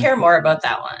 but I care more about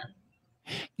that one.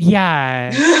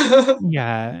 Yeah.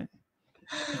 Yeah.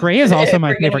 Gray is also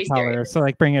my favorite color, so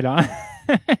like bring it on.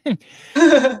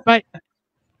 But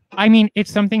I mean,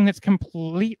 it's something that's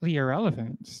completely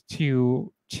irrelevant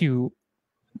to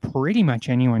pretty much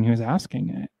anyone who's asking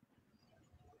it.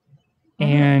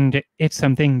 And it's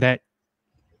something that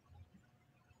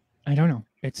I don't know.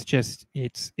 It's just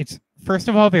it's first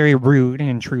of all very rude and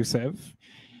intrusive.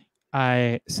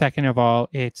 Second of all,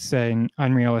 it's an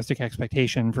unrealistic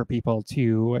expectation for people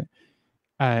to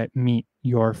meet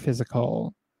your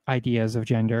physical ideas of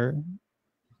gender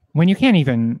when you can't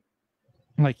even,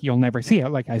 like, you'll never see it,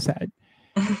 like I said.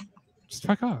 Just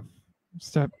fuck off.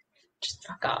 Just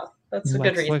fuck off. That's a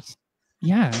good reason.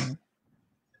 Yeah.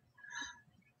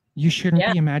 You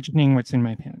shouldn't be imagining what's in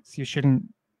my pants. You shouldn't.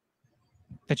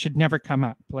 That should never come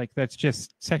up. Like, that's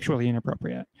just sexually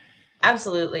inappropriate.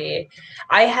 Absolutely.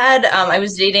 I had I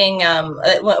was dating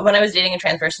when I was dating a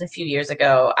trans person a few years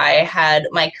ago, I had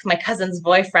my cousin's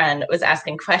boyfriend was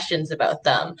asking questions about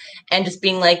them and just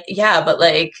being like, yeah, but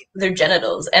like their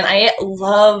genitals. And I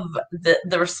love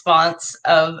the response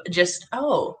of just,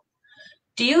 oh,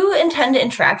 do you intend to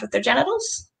interact with their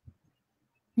genitals?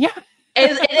 Yeah.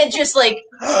 And it just like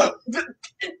no,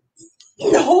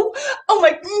 oh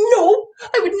my, no,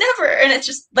 I would never. And it's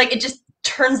just like, it just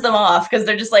turns them off because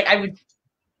they're just like, I would.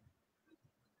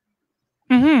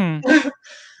 And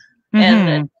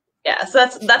yeah, so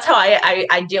that's how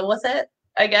I deal with it,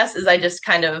 I guess, is I just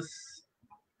kind of,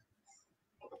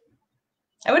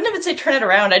 I wouldn't even say turn it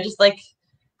around. I just like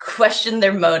question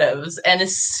their motives. And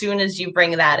as soon as you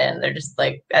bring that in, they're just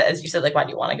like, as you said, like, why do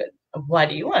you want to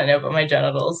know about my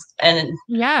genitals? And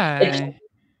yeah.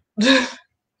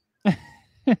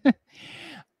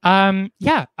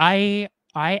 Yeah,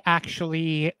 I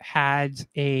actually had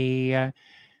a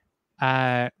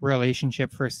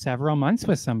relationship for several months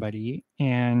with somebody,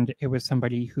 and it was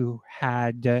somebody who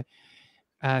had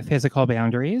physical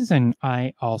boundaries, and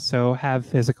I also have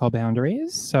physical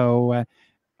boundaries. So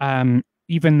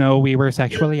even though we were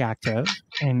sexually active,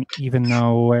 and even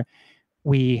though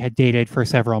we had dated for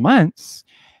several months,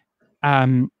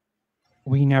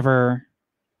 we never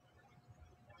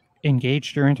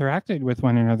engaged or interacted with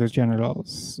one another's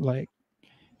genitals. Like,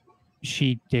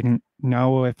 she didn't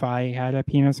know if I had a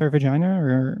penis or vagina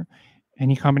or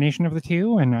any combination of the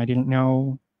two, and I didn't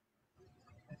know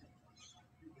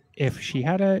if she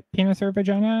had a penis or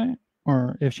vagina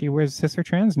or if she was cis or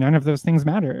trans. None of those things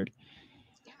mattered.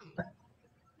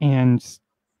 And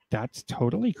that's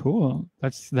totally cool.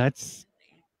 That's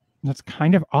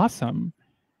kind of awesome.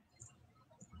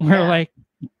 Where like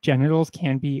genitals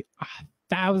can be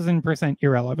 1,000%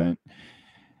 irrelevant.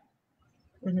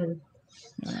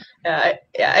 Yeah,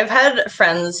 I've had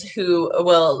friends who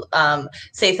will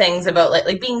say things about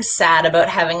like being sad about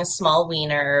having a small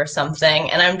wiener or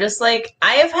something, and I'm just like,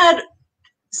 I have had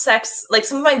sex, like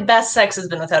some of my best sex has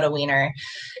been without a wiener.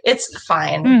 It's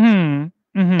fine.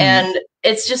 And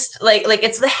it's just like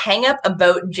it's the hang up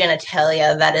about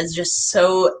genitalia that is just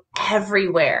so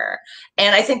everywhere.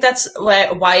 And I think that's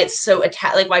why it's so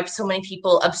like why so many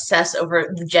people obsess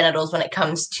over the genitals when it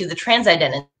comes to the trans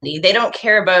identity. They don't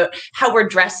care about how we're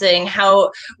dressing,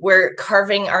 how we're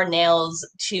carving our nails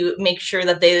to make sure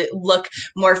that they look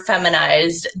more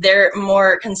feminized. They're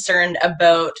more concerned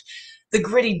about the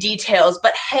gritty details.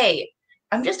 But hey,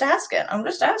 I'm just asking. I'm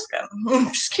just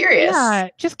curious. Yeah,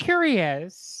 just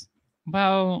curious.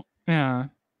 Well, yeah,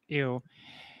 ew.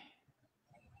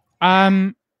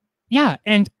 Yeah,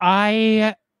 and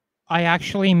I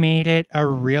actually made it a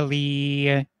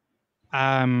really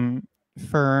firm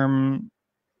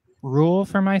rule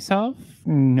for myself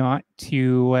not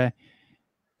to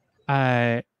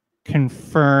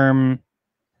confirm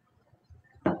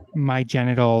my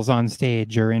genitals on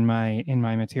stage or in my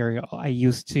material. I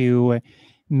used to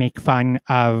make fun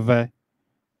of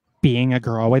being a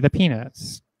girl with a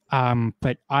penis.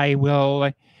 But I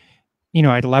will,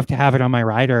 I'd love to have it on my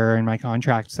rider and my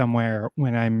contract somewhere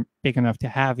when I'm big enough to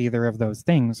have either of those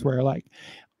things where like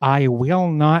I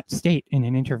will not state in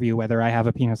an interview whether I have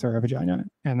a penis or a vagina,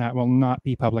 and that will not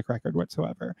be public record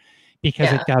whatsoever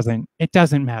because Yeah. it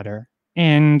doesn't matter.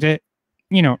 And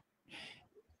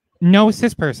no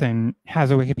cis person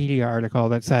has a Wikipedia article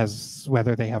that says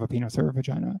whether they have a penis or a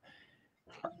vagina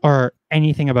or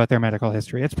anything about their medical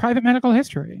history. It's private medical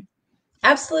history. So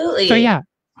Absolutely. yeah,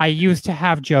 I used to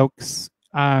have jokes,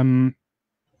 and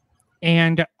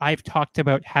I've talked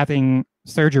about having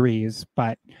surgeries,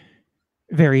 but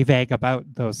very vague about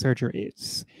those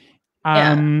surgeries,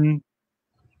 Yeah.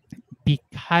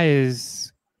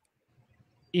 because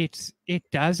it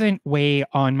doesn't weigh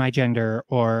on my gender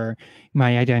or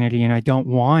my identity, and I don't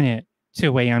want it to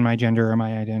weigh on my gender or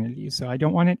my identity. So I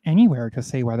don't want it anywhere to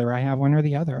say whether I have one or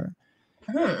the other.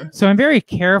 So I'm very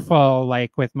careful,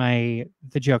 like with the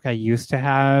joke I used to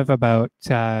have about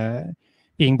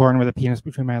being born with a penis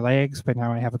between my legs, but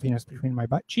now I have a penis between my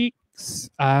butt cheeks.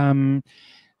 Then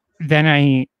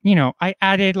I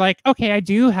added like, okay, I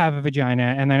do have a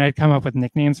vagina, and then I'd come up with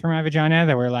nicknames for my vagina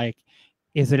that were like,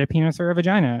 is it a penis or a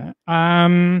vagina?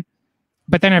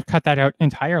 But then I've cut that out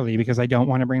entirely because I don't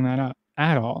want to bring that up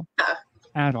at all,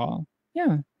 at all.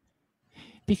 Yeah,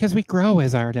 because we grow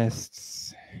as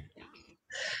artists.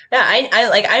 Yeah,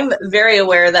 I'm very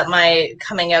aware that my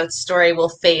coming out story will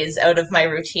phase out of my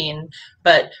routine,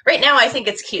 but right now I think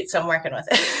it's cute, so I'm working with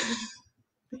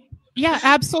it. Yeah,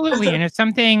 absolutely. And it's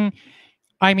something,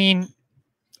 I mean,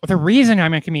 the reason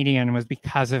I'm a comedian was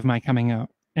because of my coming out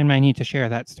and my need to share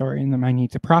that story and my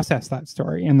need to process that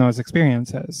story and those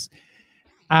experiences.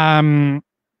 I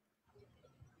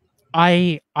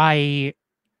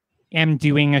am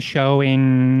doing a show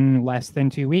in less than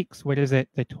 2 weeks. What is it?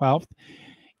 The 12th?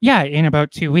 Yeah, in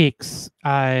about 2 weeks,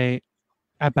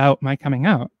 about my coming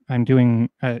out. I'm doing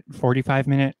a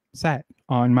 45-minute set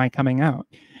on my coming out.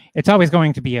 It's always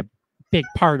going to be a big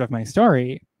part of my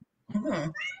story. Mm-hmm.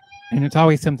 And it's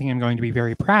always something I'm going to be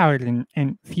very proud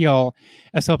and feel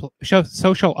a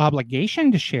social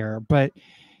obligation to share. But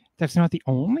that's not the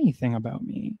only thing about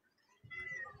me.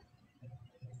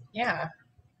 Yeah.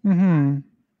 Mm-hmm.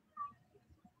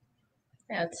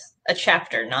 Yeah, it's a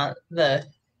chapter, not the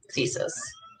thesis.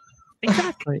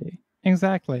 Exactly.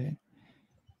 Exactly.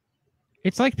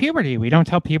 It's like puberty. We don't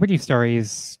tell puberty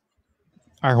stories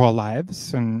our whole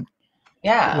lives. And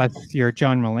Yeah. unless you're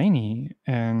John Mulaney.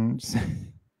 And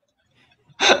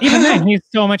even then, he's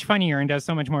so much funnier and does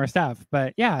so much more stuff.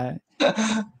 But yeah,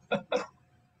 I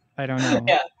don't know.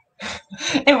 Yeah.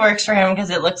 It works for him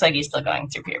because it looks like he's still going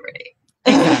through puberty.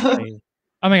 Exactly.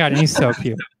 Oh my God, and he's so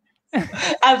cute.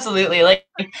 Absolutely. Like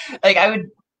I would.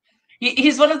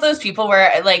 He's one of those people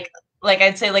where like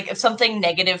I'd say like if something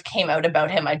negative came out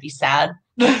about him, I'd be sad.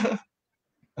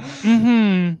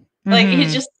 Mm-hmm. Like he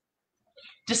just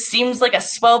seems like a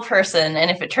swell person, and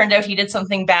if it turned out he did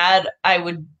something bad, I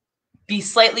would be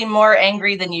slightly more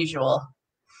angry than usual.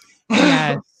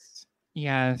 Yes.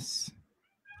 Yes.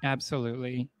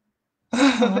 Absolutely.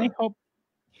 Well,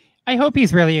 I hope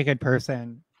he's really a good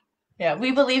person. Yeah,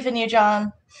 we believe in you,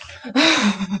 John.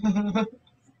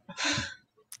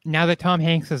 Now that Tom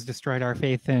Hanks has destroyed our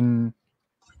faith in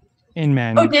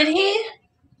men. Oh, did he?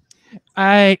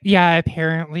 Yeah,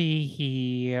 apparently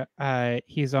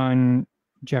he's on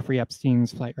Jeffrey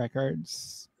Epstein's flight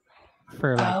records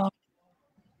for like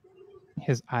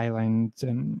his island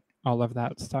and all of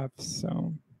that stuff.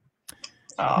 So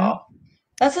yeah.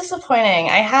 That's disappointing.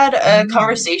 I had a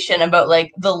conversation about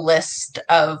like the list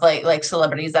of like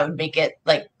celebrities that would make it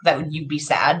like that would you be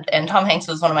sad, and Tom Hanks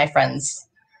was one of my friends.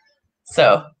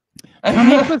 So Tom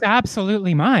Hanks was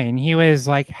absolutely mine. He was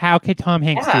like, how could Tom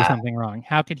Hanks do something wrong?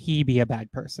 How could he be a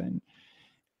bad person?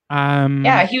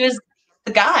 Yeah, he was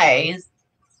the guy.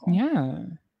 Yeah,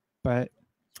 but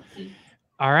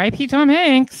R.I.P. Tom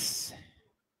Hanks.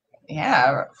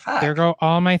 Yeah, fuck. There go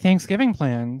all my Thanksgiving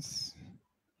plans.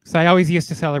 So I always used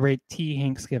to celebrate T.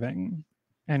 Hanksgiving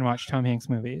and watch Tom Hanks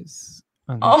movies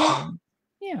on Thanksgiving.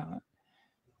 Yeah.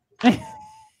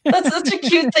 That's such a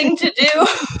cute thing to do.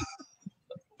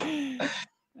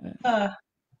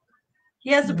 He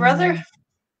has a brother?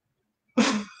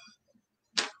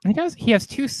 He does. He has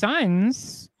 2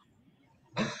 sons.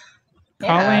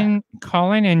 Yeah.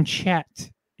 Colin and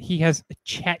Chet. He has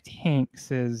Chet Hanks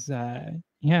there's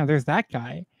that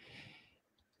guy.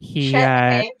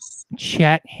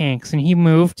 Chet Hanks, and he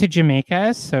moved to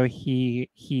Jamaica, so he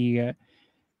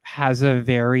has a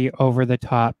very over the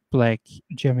top like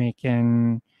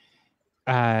Jamaican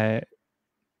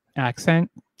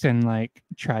accent and like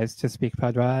tries to speak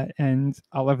Padua and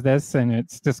all of this, and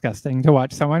it's disgusting to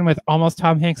watch someone with almost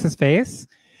Tom Hanks's face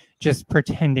just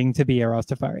pretending to be a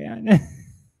Rastafarian.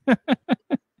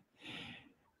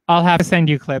 I'll have to send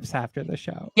you clips after the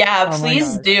show. Yeah, Oh my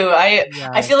please God. do. I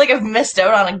Yeah. feel like I've missed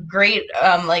out on a great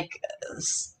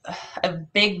a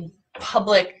big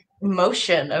public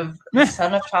motion of the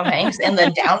son of Tom Hanks and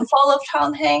the downfall of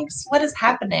Tom Hanks. What is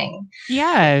happening?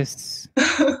 Yes.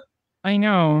 I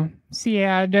know.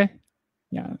 Sad.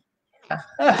 Yeah.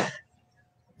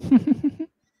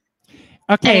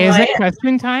 Okay, Anyway. Is it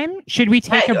question time? Should we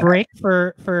take a break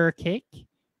for cake?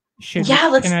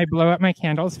 Can I blow up my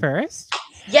candles first?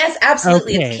 Yes,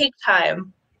 absolutely. Okay. It's cake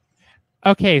time.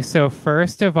 Okay, so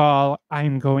first of all,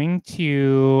 I'm going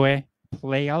to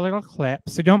play a little clip.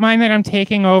 So don't mind that I'm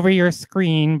taking over your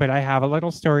screen, but I have a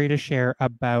little story to share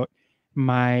about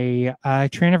my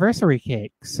anniversary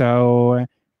cake. So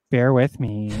bear with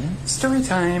me. Story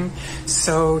time.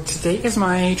 So today is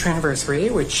my anniversary,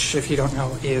 which, if you don't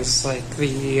know, is like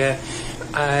the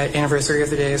anniversary of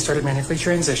the day I started medically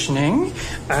transitioning.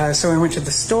 So I went to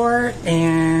the store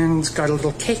and got a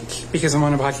little cake because I'm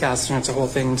on a podcast and it's a whole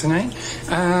thing tonight.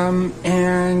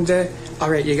 All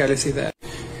right, you got to see that.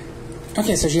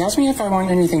 Okay, so she asked me if I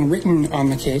want anything written on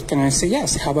the cake, and I say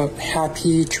yes. How about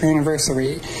happy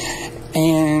anniversary?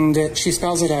 And she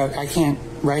spells it out. I can't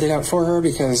write it out for her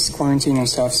because quarantine and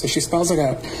stuff, so she spells it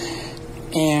out.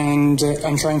 And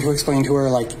I'm trying to explain to her,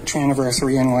 like,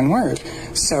 anniversary in one word.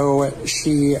 So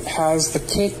she has the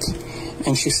cake,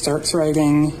 and she starts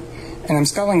writing, and I'm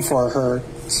spelling for her,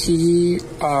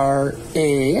 T-R-A,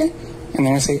 and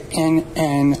then I say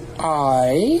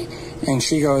N-N-I, and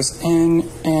she goes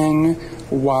N-N-Y,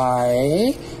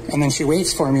 and then she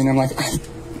waits for me, and I'm like,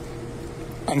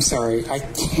 I'm sorry, I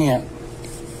can't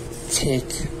take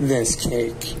this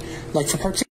cake. Like, for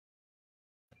part 2.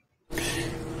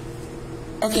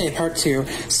 Okay, part 2.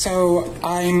 So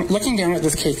I'm looking down at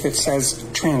this cake that says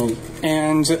tranny,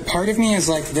 and part of me is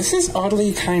like, this is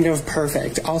oddly kind of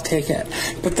perfect. I'll take it.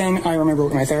 But then I remember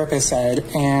what my therapist said,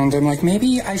 and I'm like,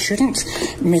 maybe I shouldn't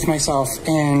make myself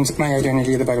and my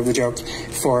identity the butt of the joke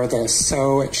for this.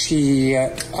 So she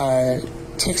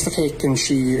takes the cake and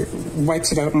she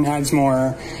wipes it out and adds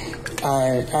more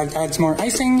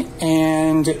icing,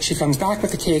 and she comes back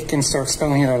with the cake and starts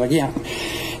spelling it out again.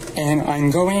 And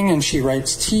I'm going, and she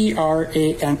writes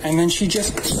T-R-A-N, and then she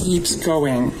just keeps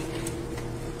going.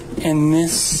 And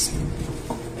this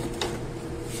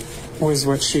was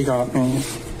what she got me.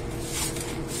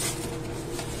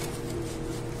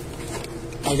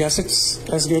 I guess it's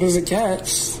as good as it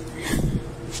gets.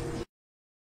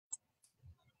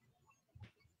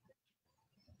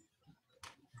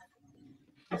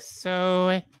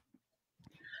 So,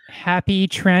 happy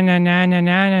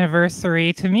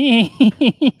anniversary to me.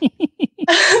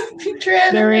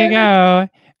 There we go.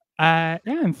 Yeah,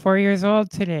 I'm 4 years old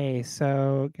today,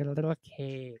 so get a little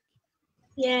cake.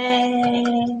 Yay!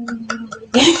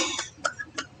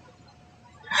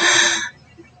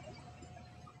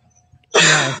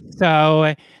 Yeah,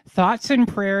 so thoughts and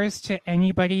prayers to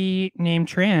anybody named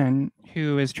Tran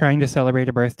who is trying to celebrate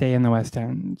a birthday in the West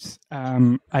End.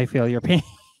 I feel your pain.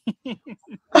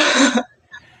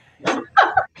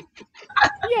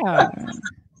 Yeah.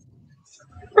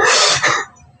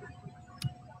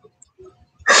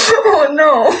 Oh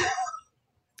no.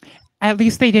 At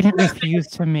least they didn't refuse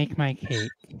to make my cake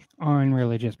on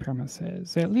religious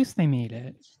premises. At least they made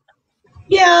it.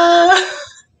 Yeah.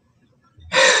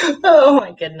 Oh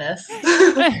my goodness.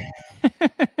 I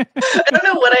don't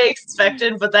know what I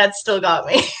expected, but that still got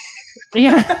me.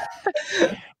 Yeah.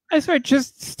 I swear,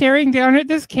 just staring down at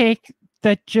this cake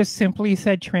that just simply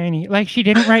said tranny. Like, she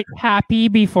didn't write happy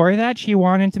before that. She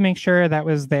wanted to make sure that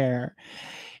was there.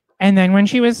 And then when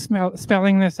she was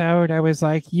spelling this out, I was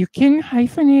like, you can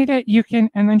hyphenate it. You can.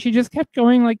 And then she just kept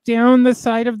going like down the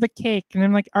side of the cake. And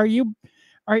I'm like, are you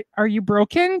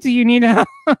broken? Do you need help?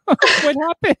 What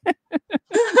happened?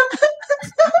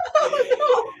 Oh,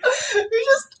 no. You're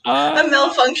just a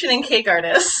malfunctioning cake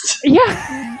artist.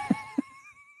 Yeah.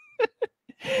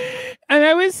 And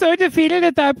I was so defeated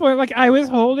at that point. Like, I was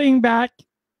holding back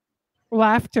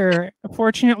laughter.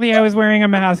 Fortunately, I was wearing a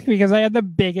mask because I had the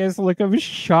biggest look of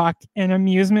shock and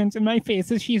amusement in my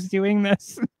face as she's doing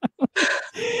this.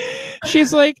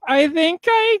 She's like, I think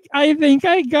I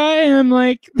got it. And I'm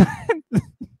like,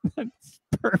 that's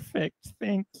perfect.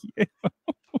 Thank you.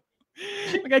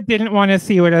 Like, I didn't want to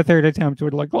see what a third attempt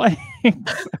would look like.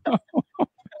 So,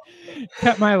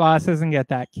 cut my losses and get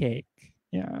that cake.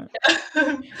 Yeah.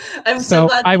 I'm so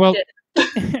glad I will. you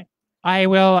did. I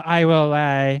will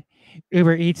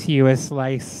Uber Eats you a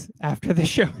slice after the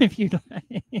show if you'd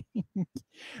like.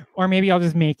 Or maybe I'll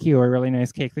just make you a really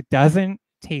nice cake that doesn't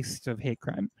taste of hate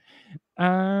crime.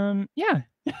 Yeah.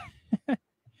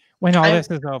 When all this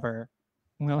is over,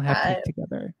 we'll have cake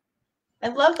together. I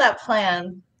love that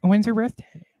plan. When's your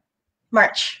birthday?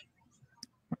 March.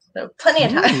 So plenty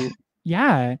of time.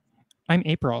 Yeah. I'm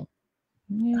April.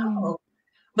 Oh.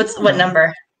 What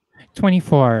number?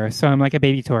 24. So I'm like a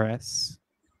baby Taurus.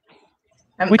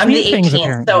 I'm the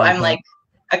 18th, so I'm like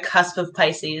a cusp of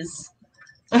Pisces.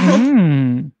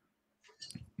 March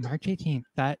 18th.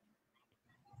 That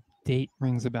date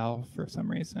rings a bell for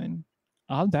some reason.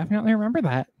 I'll definitely remember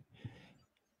that.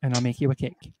 And I'll make you a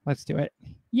cake. Let's do it.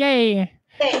 Yay!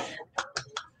 Hey.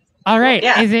 All right.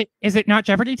 Well, yeah. Is it not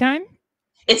Jeopardy time?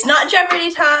 It's not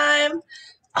Jeopardy time.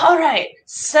 All right.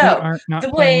 So Sorry.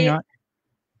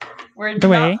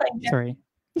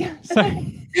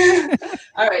 Sorry.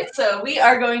 All right. So we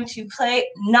are going to play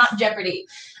Not Jeopardy.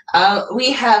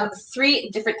 We have 3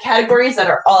 different categories that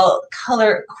are all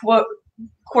color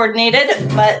coordinated,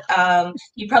 but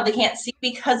you probably can't see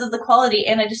because of the quality,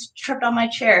 and I just tripped on my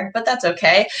chair, but that's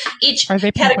okay. Each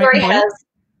category has...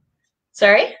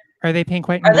 Sorry? Are they pink,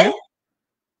 white, and blue?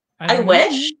 I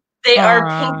wish. They are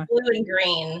pink, blue, and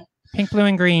green. Pink, blue,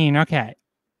 and green. Okay.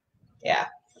 Yeah.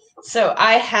 So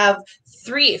I have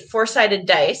 3 4-sided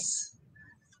dice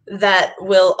that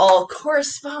will all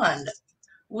correspond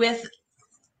with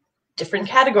different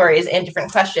categories and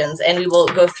different questions, and we will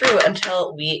go through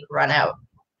until we run out.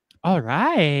 All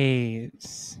right.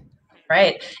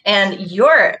 Right. And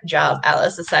your job,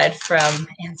 Alice, aside from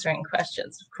answering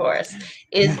questions, of course,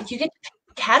 is you get to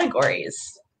pick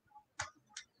categories.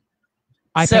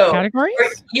 I pick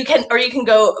categories? You can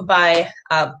go by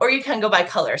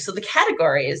color. So the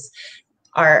categories,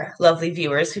 our lovely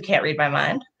viewers who can't read my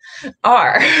mind,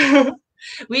 are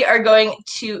we are going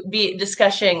to be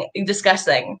discussing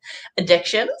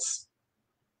addictions,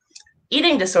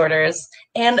 eating disorders,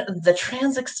 and the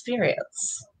trans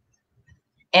experience.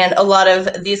 And a lot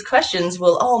of these questions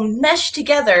will all mesh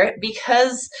together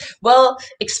because, well,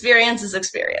 experience is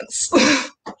experience.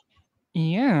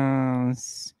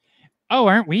 Yes. Oh,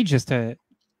 aren't we just the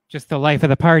life of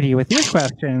the party with these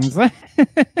questions?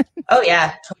 Oh,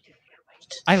 yeah.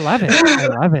 I love it. I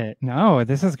love it. No,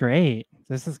 this is great.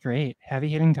 This is great. Heavy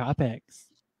hitting topics.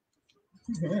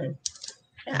 Mm-hmm.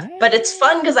 Yeah. But it's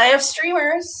fun because I have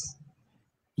streamers.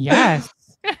 Yes.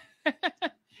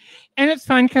 And it's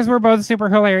fun because we're both super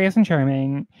hilarious and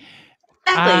charming.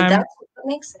 Exactly. That's what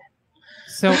makes it.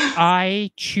 So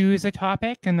I choose a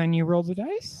topic and then you roll the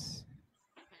dice?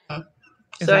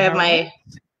 So I have my...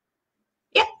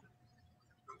 Yeah.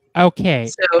 Okay.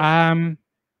 So,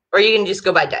 or you can just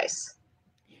go by dice.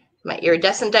 My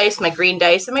iridescent dice, my green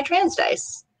dice, and my trans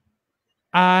dice.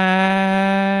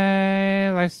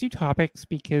 Let's do topics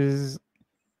because...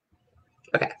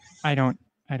 Okay. I don't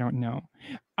know.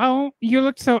 Oh, you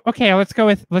look so... Okay,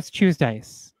 let's choose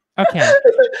dice. Okay.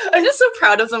 I'm just so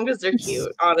proud of them because they're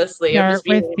cute, honestly. Start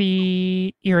with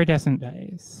the iridescent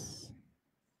dice.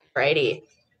 Righty.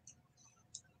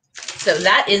 So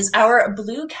that is our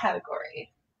blue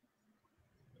category.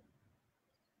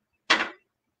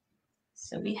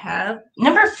 So we have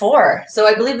number 4. So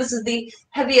I believe this is the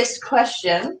heaviest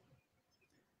question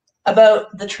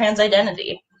about the trans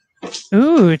identity.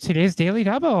 Ooh, today's Daily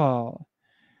Double.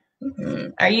 Mm-hmm.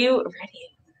 Are you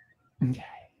ready? Okay.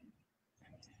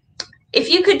 If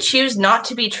you could choose not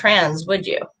to be trans, would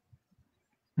you?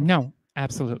 No,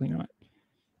 absolutely not.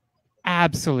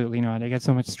 Absolutely not. I get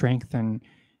so much strength and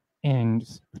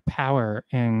power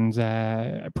and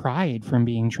pride from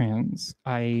being trans.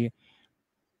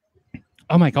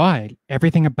 Oh my God,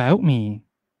 everything about me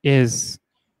is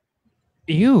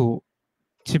ew.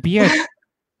 To be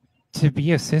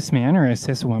a cis man or a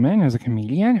cis woman as a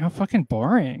comedian, how fucking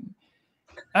boring.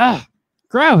 Ugh,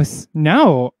 gross.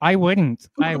 No, I wouldn't.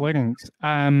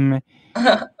 My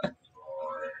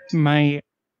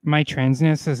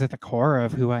transness is at the core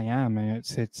of who I am, and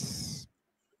it's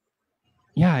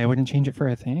yeah, I wouldn't change it for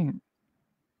a thing.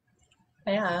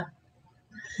 Yeah.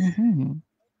 Mm-hmm.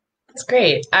 That's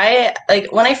great.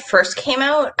 When I first came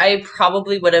out, I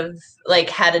probably would have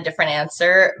had a different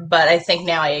answer, but I think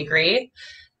now I agree.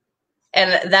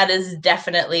 And that is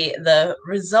definitely the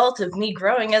result of me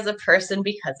growing as a person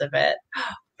because of it.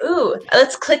 Ooh,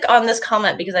 let's click on this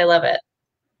comment because I love it.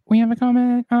 We have a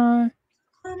comment.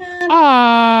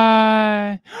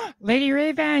 Lady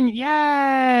Raven,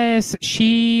 yes,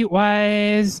 she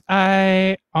was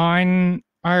on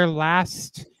our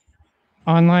last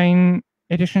online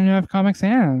edition of Comic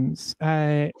Sans.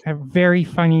 A very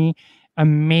funny,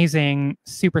 amazing,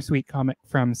 super sweet comic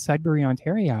from Sudbury,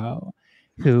 Ontario.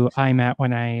 who I met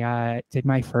when I did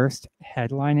my first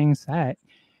headlining set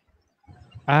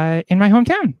in my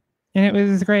hometown. And it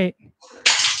was great.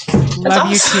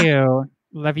 Love you too.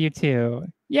 Love you too.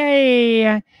 Yay!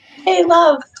 Hey,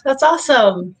 love. That's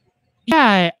awesome.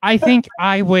 Yeah, I think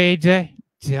I would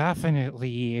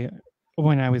definitely,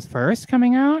 when I was first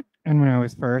coming out and when I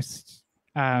was first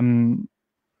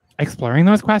exploring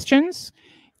those questions,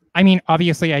 I mean,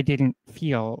 obviously I didn't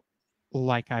feel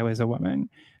like I was a woman.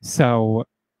 So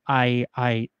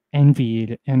I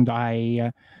envied and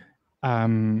I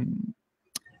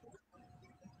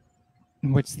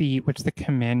what's the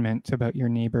commandment about your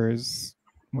neighbors?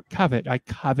 Covet. I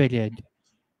coveted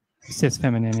cis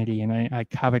femininity and I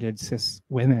coveted cis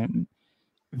women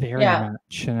very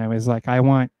much. And I was like, I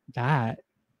want that.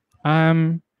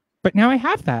 But now I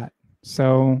have that.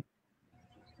 So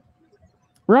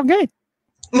we're all good.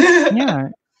 Yeah.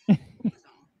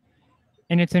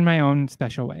 And it's in my own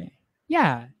special way.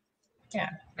 Yeah. Yeah.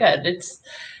 Good.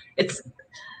 It's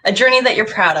a journey that you're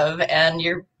proud of and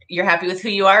you're happy with who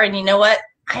you are. And you know what?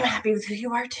 I'm happy with who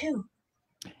you are too.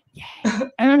 Yeah.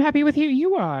 And I'm happy with who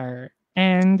you are.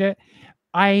 And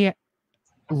I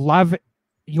love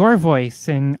your voice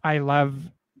and I love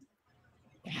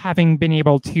having been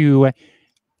able to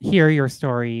hear your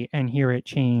story and hear it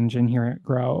change and hear it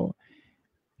grow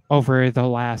over the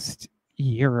last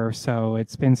year or so.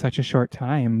 It's been such a short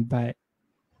time, but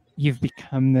you've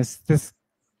become this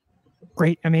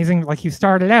great, amazing, like you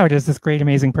started out as this great,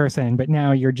 amazing person, but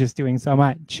now you're just doing so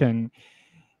much and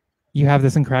you have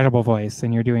this incredible voice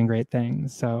and you're doing great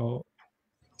things. So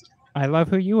I love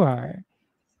who you are.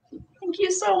 Thank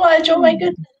you so much. Oh my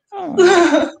goodness.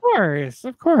 Oh, of course,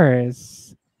 of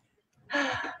course.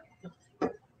 I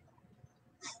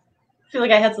feel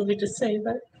like I had something to say,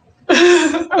 but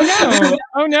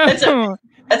oh no.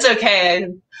 That's okay.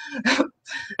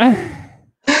 I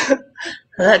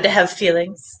had to have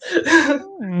feelings.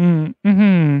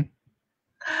 Mm-hmm.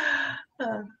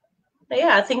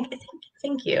 Yeah,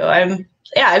 thank you.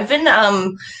 I've been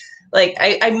like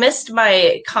I missed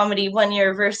my comedy 1-year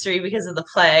anniversary because of the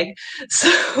plague.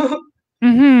 So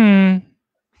yeah,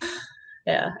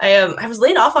 I was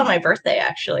laid off on my birthday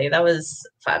actually. That was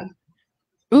fun.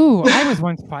 Ooh, I was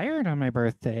once fired on my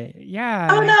birthday. Yeah.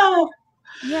 Oh no.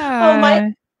 Yeah. Oh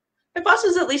my boss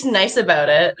was at least nice about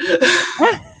it.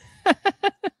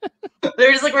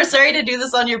 They're just like, we're sorry to do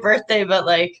this on your birthday, but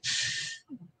like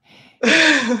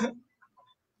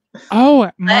oh,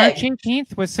 March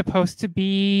 18th was supposed to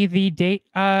be the date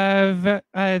of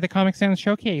the Comic Sans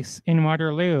Showcase in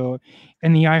Waterloo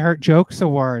and the I Heart Jokes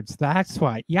Awards. That's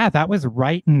why. Yeah, that was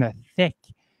right in the thick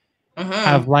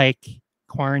of like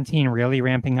quarantine really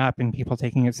ramping up and people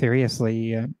taking it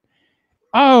seriously.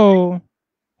 Oh,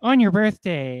 on your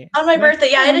birthday. On my birthday,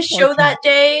 yeah, I had a show that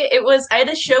day. I had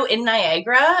a show in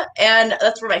Niagara, and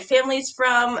that's where my family's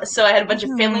from. So I had a bunch of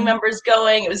family members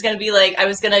going. It was going to be like I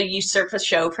was going to usurp a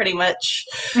show, pretty much.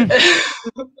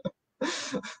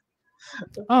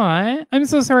 Oh, I'm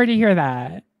so sorry to hear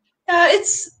that.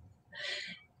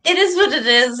 It is what it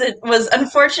is. It was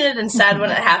unfortunate and sad when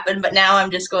it happened, but now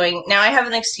I'm just going. Now I have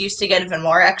an excuse to get even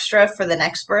more extra for the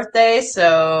next birthday,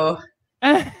 so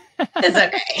it's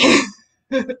okay.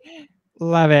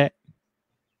 Love it.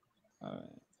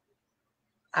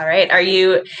 All right. Are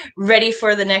you ready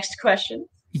for the next question?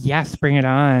 Yes, bring it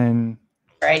on.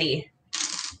 Alrighty.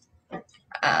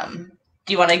 Do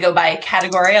you want to go by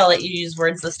category? I'll let you use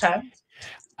words this time.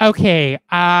 Okay.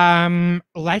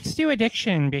 Let's do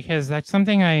addiction because that's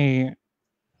something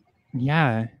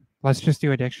yeah. Let's just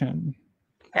do addiction.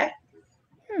 Okay.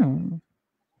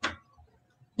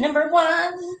 Number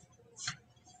 1.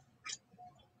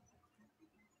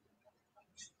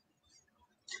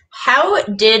 How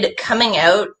did coming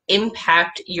out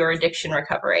impact your addiction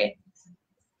recovery?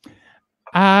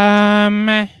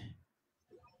 That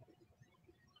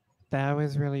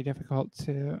was really difficult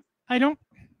to.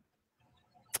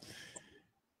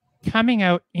 Coming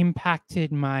out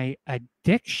impacted my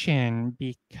addiction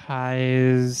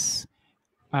because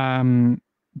by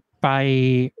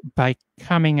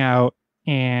coming out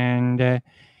and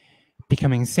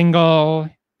becoming single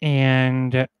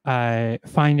and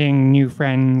finding new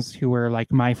friends who were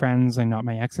like my friends and not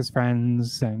my ex's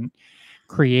friends and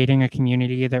creating a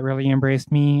community that really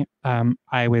embraced me.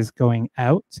 I was going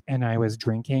out and I was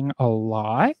drinking a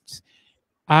lot.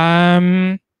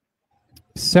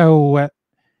 So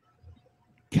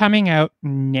coming out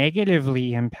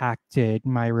negatively impacted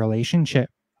my relationship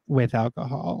with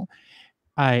alcohol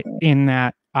in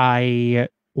that I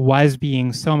was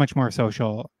being so much more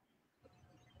social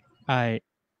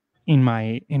in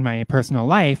my personal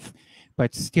life,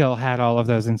 but still had all of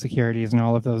those insecurities and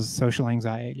all of those social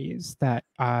anxieties that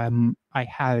I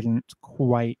hadn't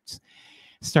quite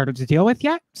started to deal with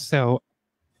yet. So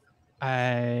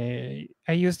I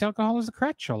used alcohol as a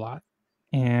crutch a lot,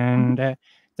 and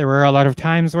there were a lot of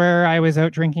times where I was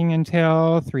out drinking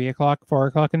until 3 o'clock, 4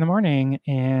 o'clock in the morning,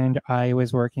 and I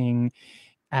was working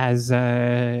as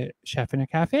a chef in a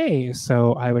cafe.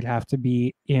 So I would have to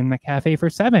be in the cafe for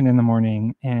 7 in the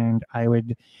morning, and I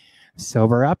would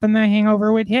sober up, and the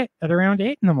hangover would hit at around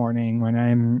 8 in the morning when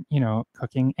I'm,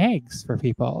 cooking eggs for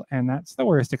people. And that's the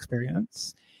worst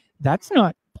experience. That's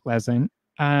not pleasant.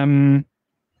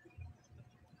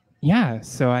 Yeah,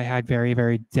 so I had very,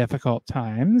 very difficult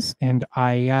times, and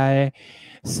I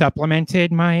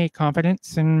supplemented my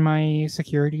confidence and my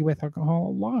security with alcohol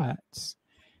a lot.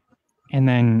 And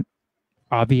then,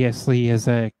 obviously, as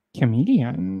a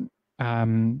comedian,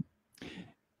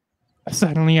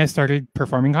 suddenly I started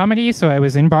performing comedy, so I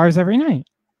was in bars every night.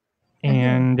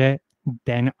 And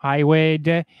then I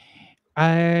would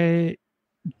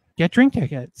get drink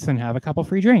tickets and have a couple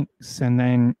free drinks. And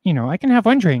then, I can have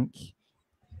one drink,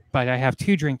 but I have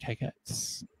 2 drink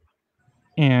tickets.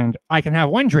 And I can have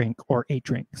 1 drink or 8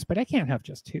 drinks, but I can't have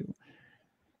just 2.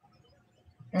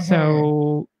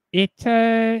 So it,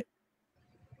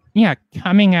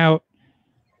 coming out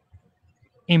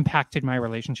impacted my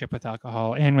relationship with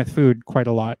alcohol and with food quite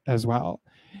a lot as well.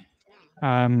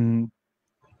 And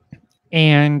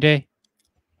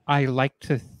I like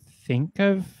to think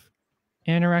of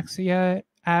anorexia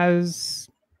as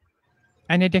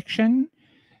an addiction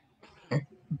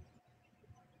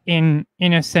in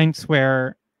a sense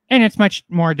where, and it's much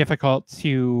more difficult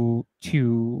to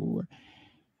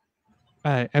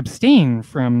abstain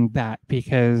from that,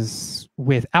 because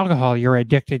with alcohol you're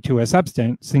addicted to a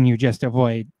substance and you just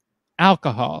avoid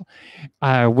alcohol.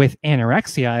 With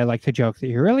anorexia, I like to joke that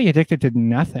you're really addicted to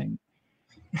nothing.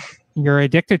 You're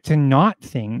addicted to not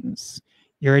things.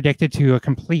 You're addicted to a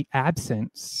complete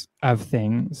absence of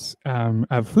things,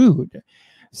 of food.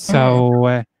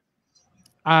 So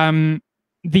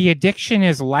the addiction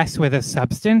is less with a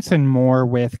substance and more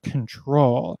with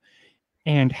control,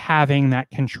 and having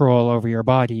that control over your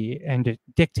body and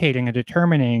dictating and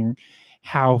determining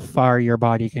how far your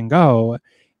body can go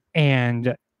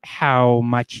and how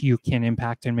much you can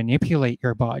impact and manipulate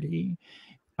your body.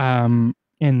 In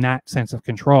that sense of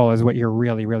control is what you're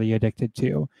really, really addicted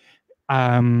to.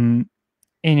 And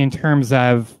in terms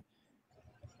of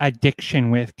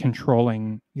addiction with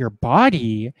controlling your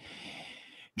body,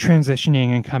 transitioning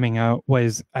and coming out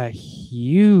was a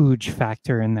huge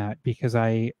factor in that, because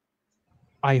I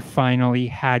finally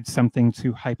had something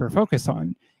to hyper focus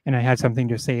on, and I had something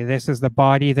to say, this is the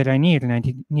body that I need, and I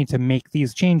need to make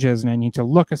these changes, and I need to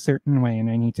look a certain way, and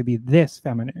I need to be this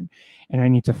feminine, and I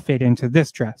need to fit into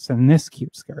this dress and this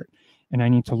cute skirt, and I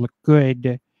need to look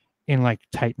good in like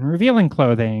tight and revealing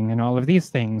clothing and all of these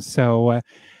things. So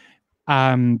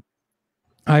I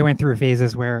went through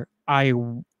phases where I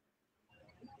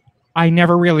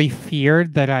never really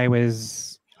feared that I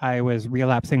was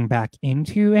relapsing back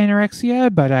into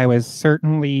anorexia, but I was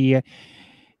certainly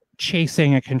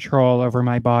chasing a control over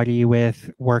my body with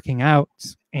working out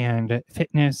and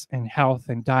fitness and health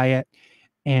and diet,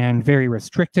 and very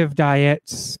restrictive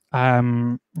diets,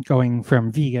 going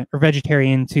from vegan or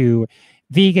vegetarian to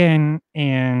vegan,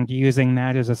 and using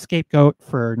that as a scapegoat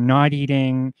for not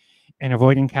eating and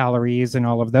avoiding calories and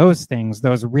all of those things.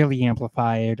 Those really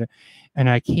amplified, and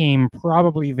I came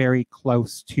probably very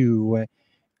close to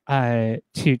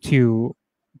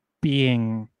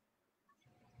being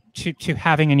to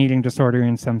having an eating disorder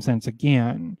in some sense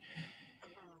again,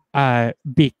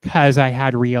 because I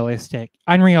had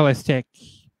unrealistic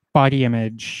body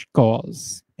image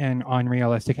goals and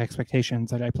unrealistic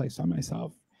expectations that I placed on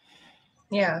myself.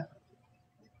 Yeah.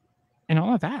 And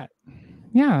all of that.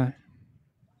 Yeah.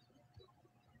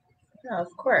 Yeah,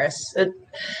 of course. It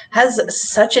has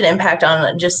such an impact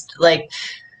on just like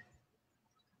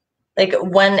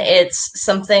when it's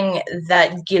something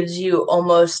that gives you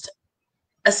almost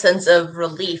a sense of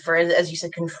relief, or as you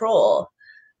said, control.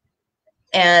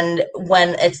 And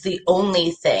when it's the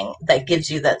only thing that gives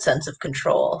you that sense of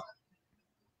control.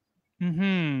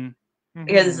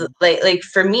 Because like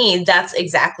for me, that's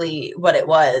exactly what it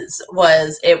was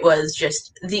it was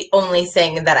just the only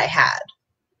thing that I had,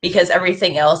 because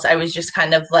everything else I was just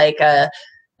kind of like a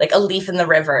leaf in the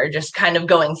river, just kind of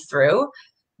going through.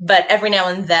 But every now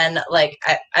and then, like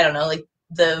I don't know, like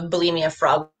the bulimia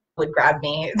frog would grab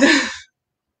me.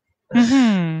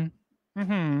 And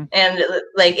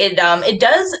like it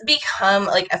does become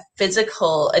like a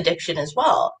physical addiction as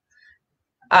well.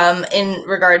 in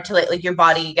regard to like your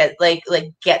body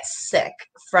gets sick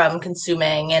from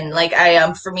consuming, and like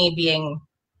I for me being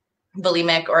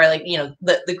bulimic, or like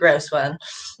the gross one.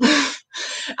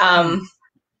 um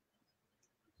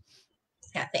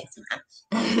yeah, thanks,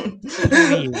 man.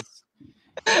 Please.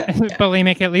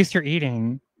 Bulimic, at least you're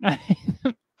eating.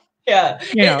 Yeah,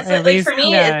 it's at like least, for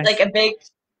me, yeah. it's like a big.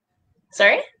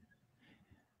 Sorry.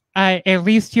 At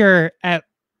least you're at.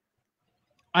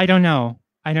 I don't know.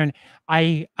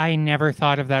 I never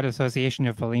thought of that association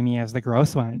of bulimia as the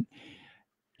gross one,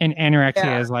 and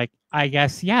anorexia is like, I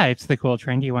guess, yeah, it's the cool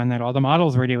trendy one that all the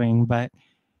models were doing, but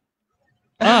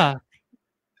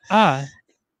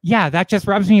yeah, that just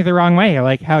rubs me the wrong way.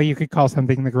 Like how you could call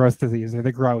something the gross disease or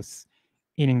the gross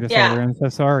eating disorder. Yeah. I'm so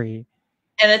sorry.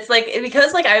 And it's like,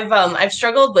 because like I've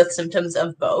struggled with symptoms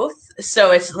of both,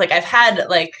 so it's like I've had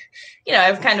like,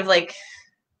 I've kind of like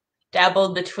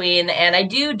dabbled between, and I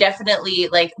do definitely,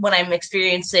 like, when I'm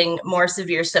experiencing more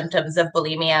severe symptoms of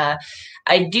bulimia,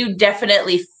 I do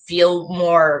definitely feel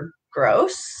more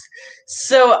gross.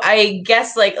 So I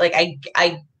guess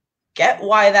I get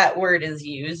why that word is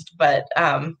used, but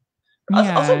also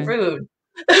Yeah, rude.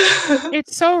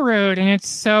 it's so rude, and it's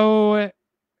so,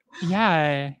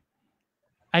 yeah,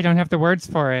 I don't have the words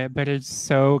for it, but it's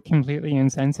so completely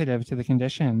insensitive to the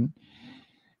condition.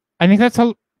 I think that's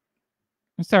I'm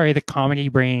sorry, the comedy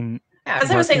brain. Yeah,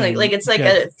 as I was saying, like it's like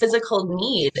a physical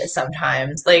need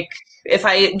sometimes. Like if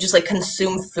I just like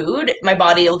consume food, my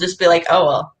body will just be like, oh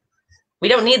well, we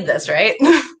don't need this, right?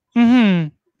 Mm-hmm.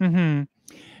 Mm-hmm.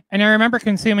 And I remember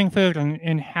consuming food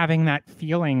and having that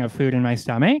feeling of food in my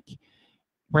stomach,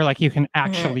 where like you can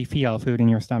actually feel food in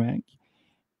your stomach,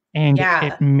 and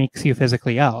it makes you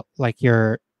physically ill. Like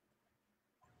your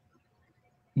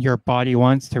body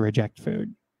wants to reject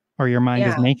food, or your mind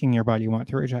is making your body want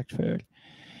to reject food.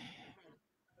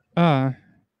 I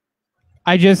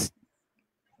just,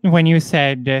 when you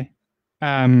said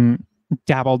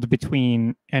dabbled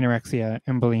between anorexia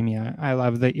and bulimia, I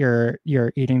love that your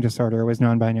eating disorder was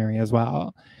non-binary as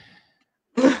well.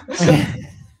 I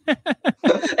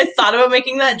thought about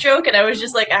making that joke, and I was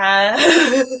just like,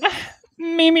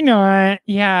 maybe not.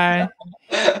 Yeah.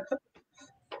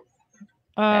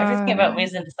 Everything about me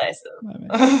is indecisive.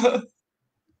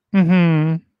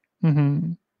 Mm-hmm.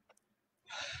 Mm-hmm.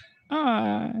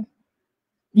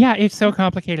 Yeah, it's so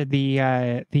complicated,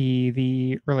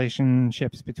 the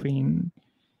relationships between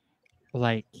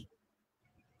like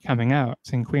coming out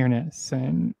and queerness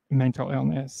and mental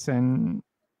illness and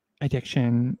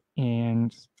addiction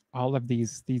and all of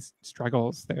these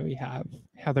struggles that we have,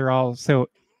 how they're all so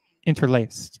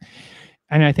interlaced.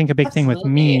 And I think a big thing with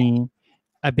me,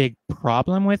 a big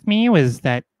problem with me, was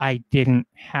that I didn't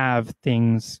have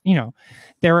things,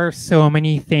 there are so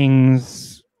many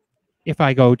things. If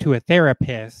I go to a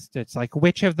therapist, it's like,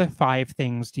 which of the 5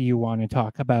 things do you want to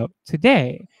talk about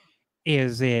today?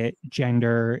 Is it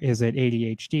gender? Is it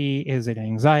ADHD? Is it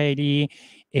anxiety?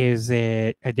 Is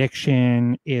it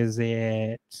addiction? Is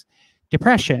it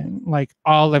depression? Like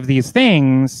all of these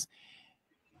things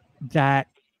that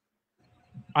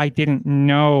I didn't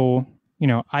know,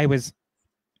 I was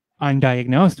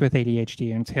undiagnosed with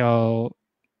ADHD until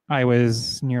I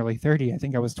was nearly 30. I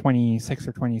think I was 26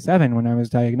 or 27 when I was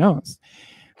diagnosed.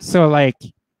 So like,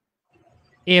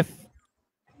 if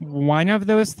one of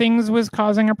those things was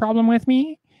causing a problem with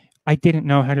me, I didn't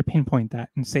know how to pinpoint that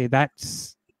and say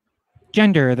that's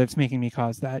gender that's making me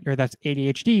cause that, or that's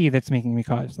ADHD that's making me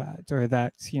cause that, or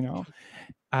that's,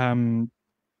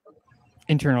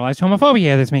 internalized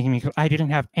homophobia that's making me. I didn't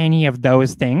have any of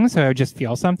those things, so I would just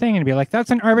feel something and be like,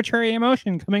 that's an arbitrary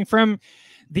emotion coming from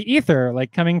the ether,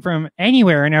 like coming from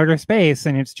anywhere in outer space,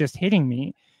 and it's just hitting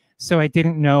me. So I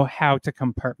didn't know how to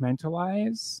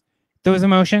compartmentalize those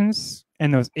emotions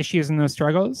and those issues and those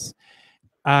struggles.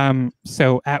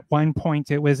 So at one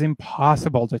point, it was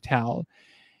impossible to tell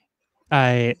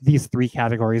these 3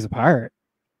 categories apart.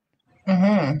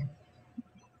 Mm-hmm.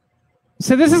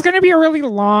 So this is going to be a really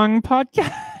long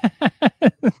podcast.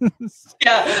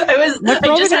 Yeah,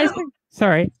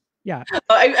 sorry. Yeah.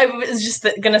 I was just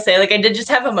gonna say, like, I did just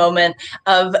have a moment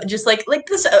of just like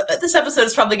this episode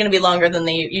is probably gonna be longer than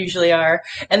they usually are,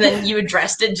 and then you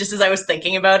addressed it just as I was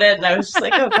thinking about it, and I was just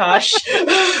like, oh gosh.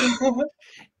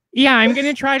 Yeah, I'm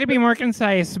gonna try to be more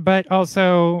concise, but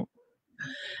also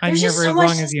I'm here for as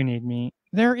long as you need me.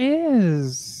 There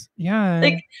is. Yeah.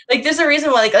 Like there's a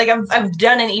reason why like I've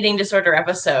done an eating disorder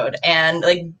episode and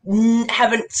like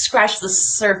haven't scratched the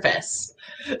surface.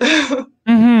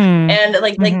 And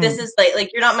like this is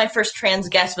like you're not my first trans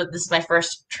guest, but this is my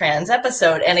first trans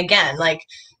episode. And again, like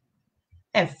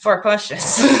I have 4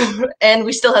 questions, and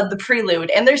we still have the prelude,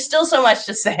 and there's still so much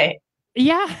to say.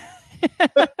 Yeah.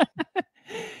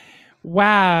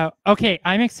 Wow. Okay,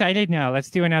 I'm excited now. Let's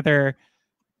do another.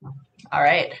 All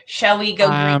right. Shall we go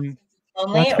green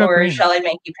only, Let's go or green. shall I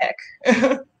make you pick?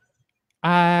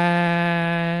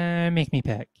 Make me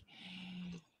pick.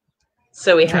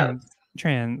 So we have Trans.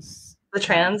 Trans. the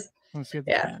trans. Let's do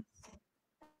the Yeah. trans.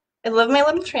 I love my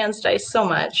little trans dice so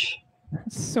much.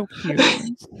 It's so cute.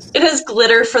 It has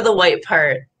glitter for the white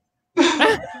part.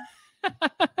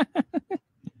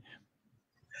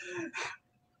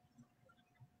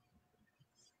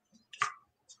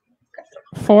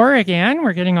 4 again.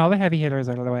 We're getting all the heavy hitters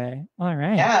out of the way. All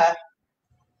right. Yeah.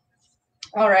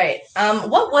 All right.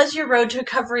 What was your road to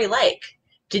recovery like?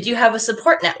 Did you have a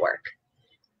support network?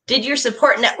 Did your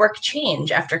support network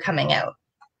change after coming out?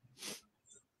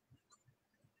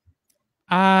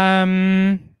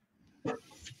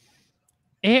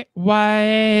 It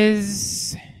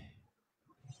was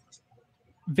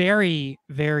very,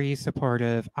 very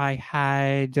supportive. I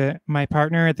had my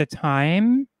partner at the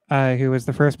time, who was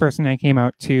the first person I came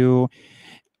out to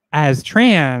as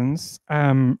trans.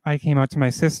 I came out to my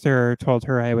sister, told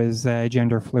her I was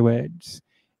gender fluid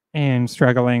and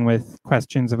struggling with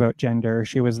questions about gender.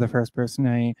 She was the first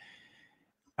person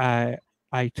I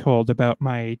told about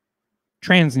my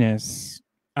transness.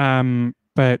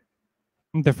 But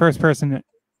the first person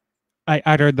I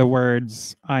uttered the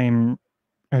words "I'm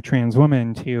a trans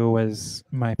woman" to was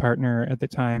my partner at the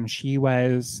time. She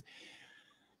was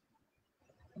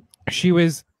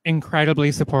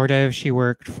incredibly supportive. She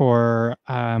worked for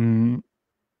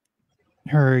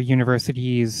her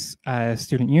university's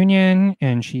student union,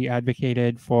 and she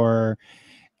advocated for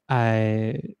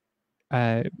uh,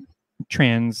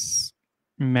 trans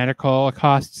medical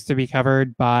costs to be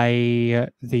covered by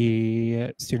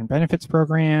the student benefits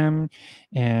program,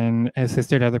 and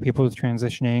assisted other people with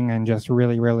transitioning, and just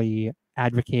really, really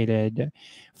advocated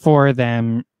for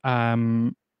them.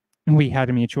 We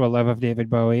had a mutual love of David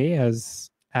Bowie,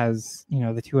 as you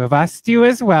know, the two of us do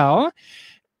as well.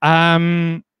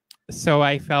 So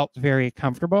I felt very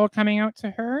comfortable coming out to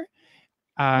her.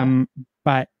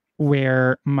 But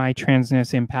where my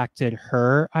transness impacted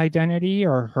her identity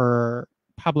or her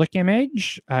public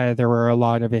image, there were a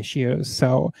lot of issues.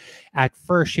 So at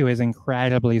first she was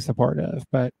incredibly supportive,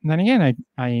 but then again,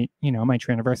 I you know, my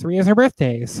anniversary is her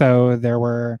birthday, so there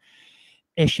were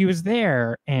issues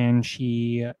there, and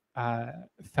she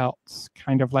felt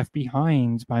kind of left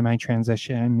behind by my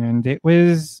transition, and it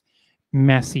was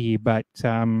messy. But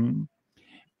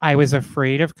I was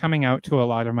afraid of coming out to a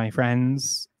lot of my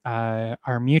friends.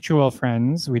 Our mutual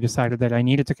friends, we decided that I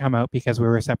needed to come out because we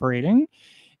were separating,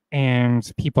 and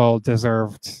people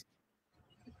deserved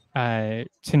to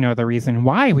know the reason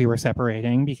why we were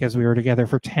separating, because we were together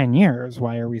for 10 years.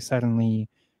 Why are we suddenly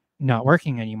not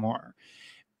working anymore?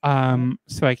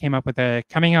 So I came up with a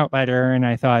coming out letter, and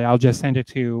I thought I'll just send it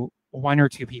to 1 or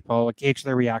 2 people, gauge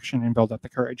their reaction, and build up the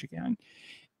courage again.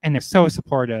 And they're so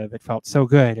supportive. It felt so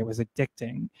good. It was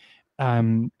addicting.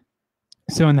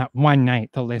 So in that one night,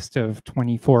 the list of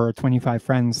 24 or 25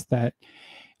 friends that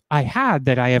I had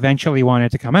that I eventually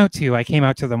wanted to come out to, I came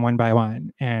out to them one by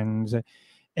one, and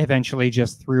eventually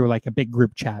just through like a big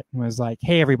group chat and was like,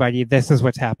 hey, everybody, this is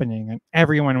what's happening. And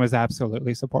everyone was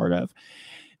absolutely supportive.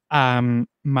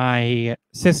 My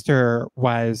sister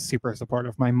was super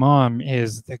supportive. My mom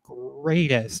is the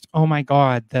greatest. Oh my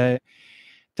God. The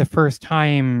first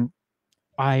time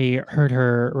I heard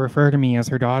her refer to me as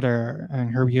her daughter,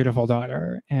 and her beautiful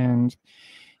daughter, and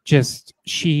just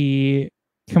she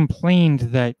complained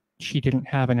that she didn't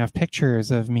have enough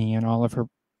pictures of me, and all of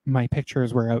my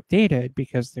pictures were outdated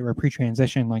because they were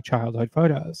pre-transition, like childhood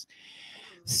photos.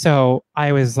 So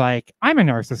I was like, I'm a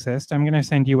narcissist. I'm going to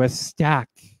send you a stack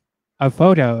of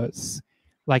photos.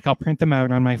 Like, I'll print them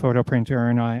out on my photo printer,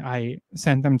 and I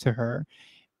sent them to her.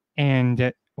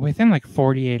 And within like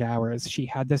 48 hours, she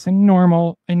had this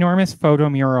enormous photo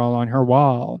mural on her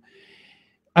wall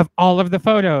of all of the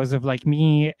photos of like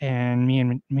me and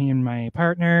my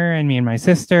partner, and me and my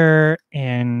sister,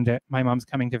 and my mom's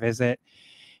coming to visit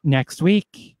next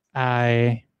week.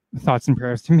 Thoughts and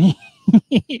prayers to me.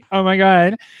 Oh my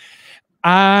God.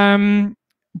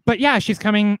 But yeah, she's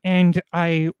coming, and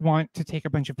I want to take a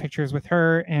bunch of pictures with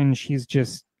her, and she's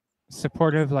just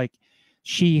supportive. Like,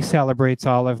 she celebrates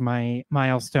all of my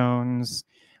milestones,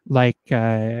 like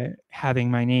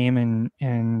having my name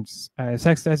and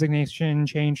sex designation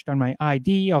changed on my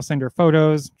ID. I'll send her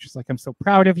photos. She's like, I'm so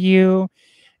proud of you.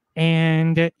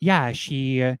 And yeah,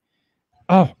 she,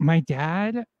 oh, my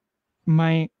dad,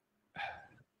 my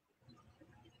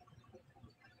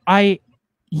dad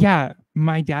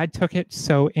took it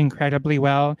so incredibly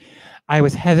well. I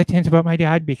was hesitant about my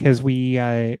dad because we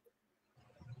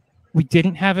we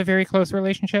didn't have a very close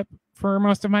relationship for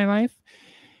most of my life.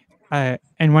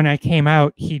 And when I came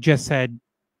out, he just said,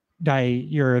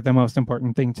 you're the most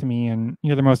important thing to me, and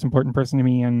you're the most important person to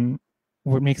me, and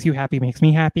what makes you happy makes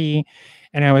me happy.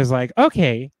 And I was like,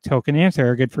 okay, token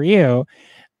answer, good for you.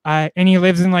 And he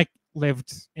lived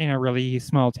in a really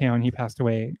small town. He passed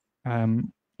away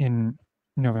in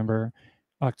November,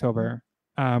 October.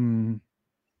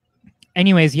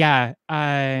 Anyways, yeah,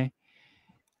 I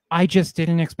just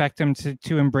didn't expect him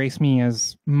to embrace me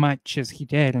as much as he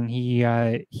did, and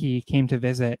he came to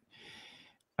visit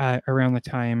around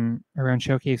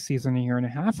showcase season a year and a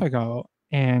half ago,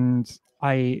 and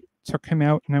I took him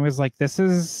out, and I was like, this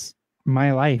is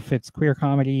my life. It's queer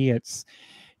comedy, it's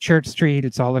Church Street,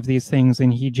 it's all of these things.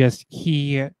 And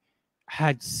he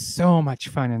had so much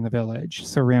fun in the village,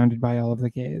 surrounded by all of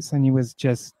the gays. And he was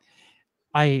just,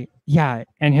 and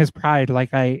his pride,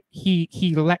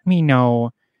 he let me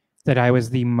know that I was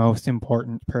the most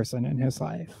important person in his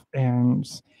life. And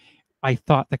I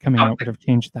thought the coming out would have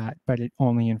changed that, but it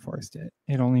only enforced it.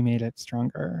 It only made it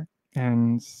stronger.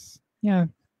 And yeah,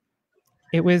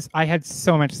 I had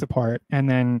so much support. And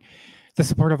then the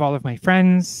support of all of my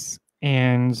friends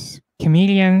and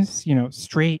comedians,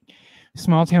 straight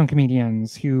small town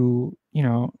comedians who,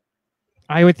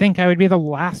 I would think I would be the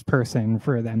last person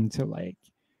for them to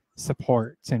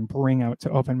support and bring out to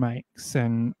open mics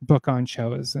and book on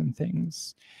shows and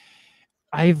things.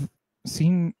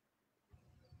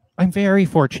 I'm very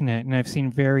fortunate, and I've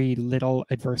seen very little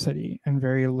adversity and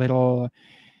very little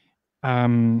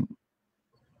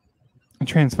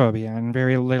transphobia, and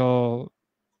very little.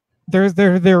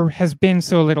 There has been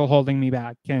so little holding me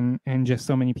back, and just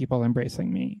so many people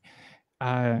embracing me.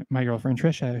 My girlfriend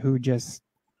Trisha, who just,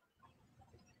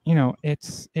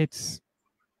 it's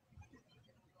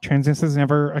transness is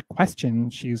never a question.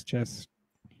 She's just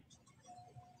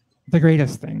the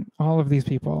greatest thing. All of these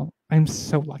people, I'm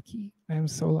so lucky. I'm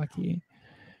so lucky.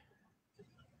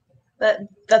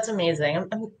 That's amazing.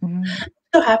 I'm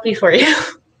so happy for you.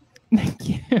 Thank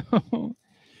you.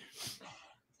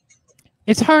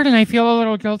 It's hard, and I feel a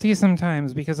little guilty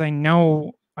sometimes because I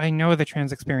know the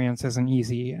trans experience isn't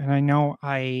easy, and I know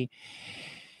I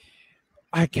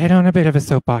get on a bit of a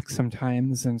soapbox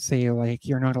sometimes and say,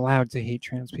 you're not allowed to hate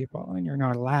trans people, and you're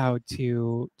not allowed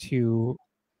to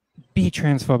be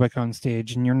transphobic on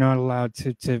stage, and you're not allowed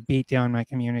to beat down my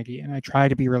community. And I try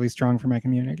to be really strong for my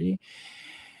community.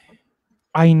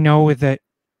 I know that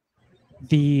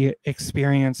the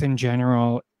experience in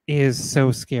general is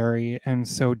so scary and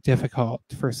so difficult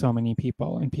for so many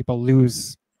people, and people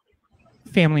lose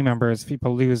family members,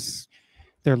 people lose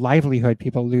their livelihood,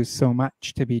 people lose so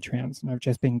much to be trans. And I've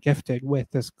just been gifted with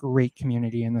this great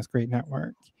community and this great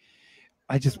network.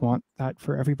 I just want that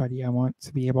for everybody. I want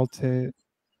to be able to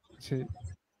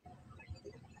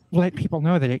let people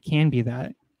know that it can be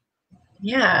that.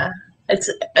 Yeah, it's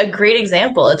a great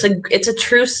example. It's a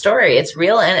true story. It's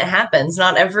real, and it happens.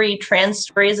 Not every trans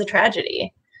story is a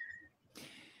tragedy.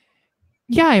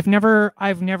 Yeah, I've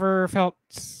never felt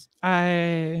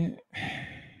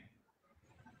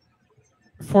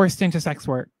forced into sex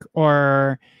work,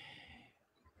 or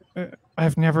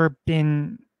I've never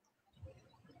been.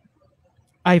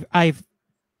 I've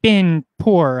been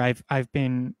poor. I've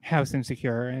been house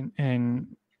insecure,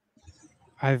 and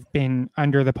I've been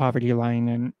under the poverty line,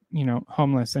 and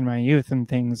homeless in my youth and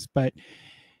things, but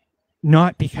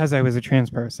not because I was a trans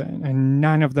person. And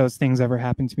none of those things ever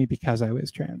happened to me because I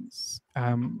was trans.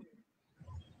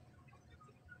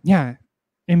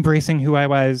 Embracing who I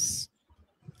was,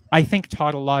 I think,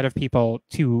 taught a lot of people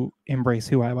to embrace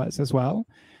who I was as well.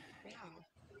 Yeah.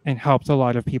 And helped a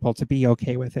lot of people to be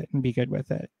okay with it and be good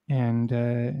with it.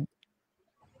 And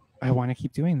I want to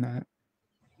keep doing that.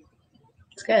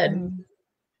 It's good.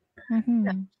 Mm-hmm.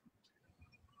 Yeah.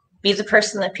 Be the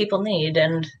person that people need.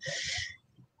 And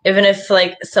even if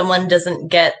someone doesn't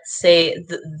get, say,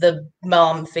 the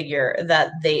mom figure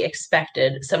that they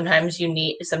expected, sometimes you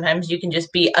can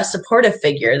just be a supportive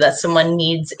figure that someone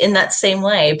needs in that same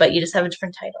way, but you just have a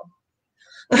different title.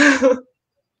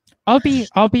 I'll be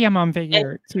a mom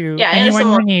figure to anyone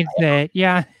who needs it.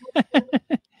 Yeah.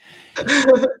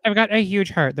 I've got a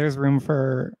huge heart. There's room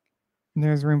for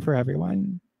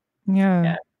everyone.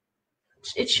 Yeah.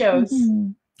 It shows.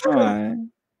 Mm-hmm.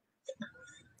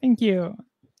 Thank you.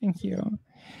 Can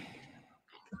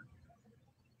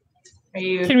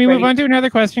we move on to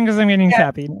another question? Because I'm getting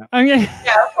sappy now. Yeah,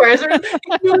 of course. With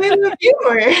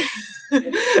humor.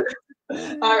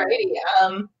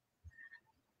 Alrighty.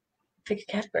 Pick a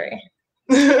category.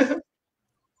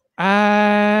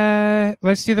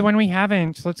 Let's do the one we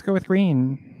haven't. Let's go with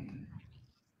green.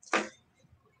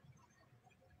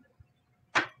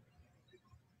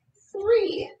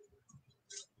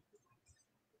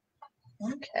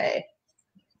 Okay.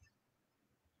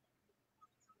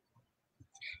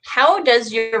 How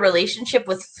does your relationship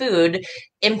with food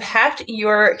impact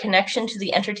your connection to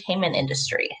the entertainment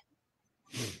industry?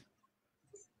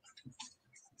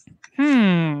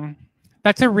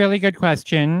 That's a really good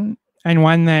question, and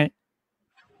one that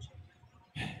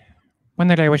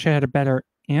I wish I had a better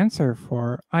answer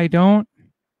for. I don't.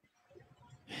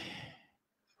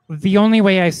 The only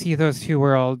way I see those two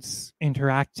worlds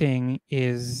interacting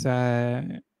is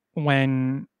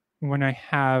when when I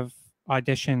have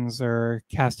auditions or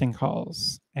casting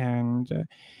calls, and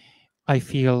I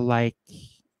feel like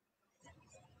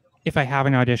if I have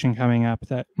an audition coming up,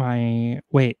 that my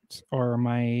weight or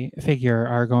my figure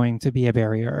are going to be a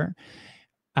barrier.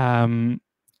 Um,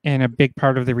 and a big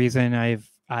part of the reason I've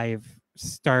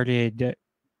started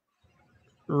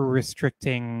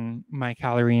restricting my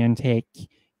calorie intake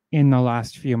in the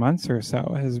last few months or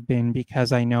so has been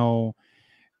because I know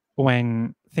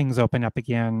when things open up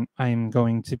again, I'm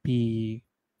going to be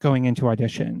going into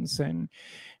auditions and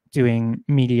doing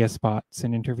media spots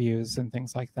and interviews and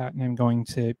things like that. And I'm going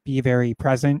to be very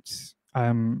present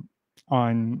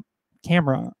on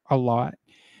camera a lot.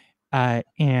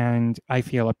 And I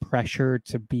feel a pressure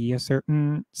to be a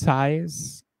certain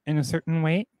size and a certain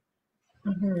weight.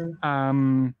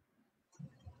 Mm-hmm.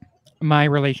 My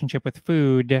relationship with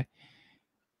food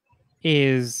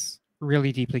is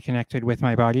really deeply connected with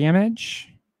my body image.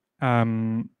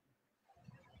 And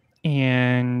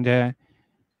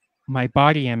my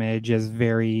body image is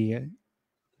very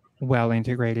well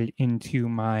integrated into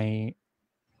my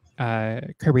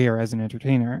career as an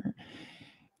entertainer.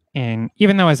 And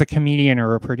even though as a comedian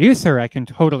or a producer, I can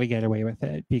totally get away with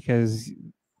it because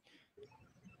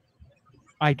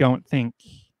I don't think,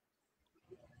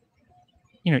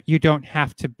 you don't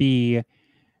have to be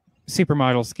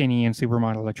supermodel skinny and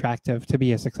supermodel attractive to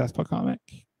be a successful comic.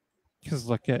 Because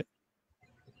look at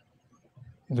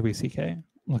Louis C.K.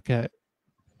 Look at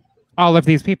all of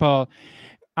these people.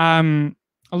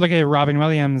 Look at Robin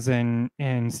Williams and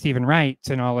Stephen Wright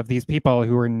and all of these people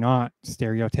who are not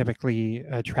stereotypically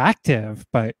attractive,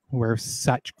 but were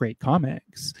such great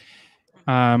comics.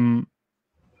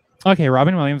 Okay,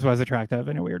 Robin Williams was attractive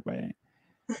in a weird way.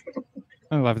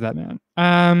 I love that man.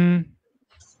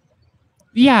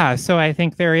 Yeah, so I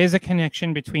think there is a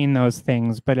connection between those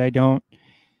things, but I don't.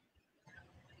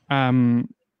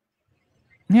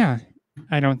 Yeah,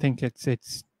 I don't think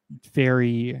it's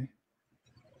very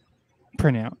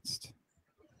pronounced.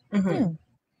 Mm-hmm.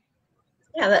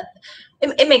 Yeah,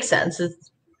 it makes sense. It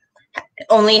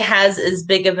only has as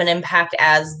big of an impact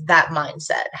as that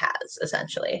mindset has,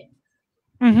 essentially.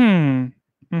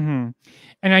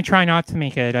 And I try not to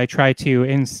make it. I try to,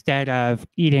 instead of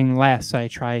eating less, I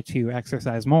try to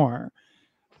exercise more.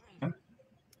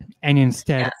 And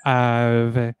instead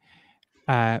of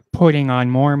putting on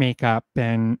more makeup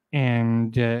and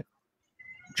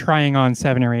trying on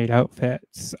 7 or 8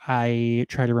 outfits, I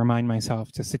try to remind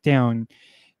myself to sit down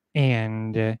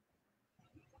and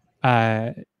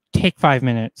take 5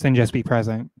 minutes and just be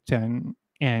present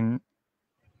and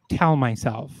tell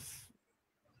myself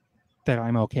that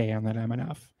I'm okay and that I'm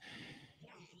enough.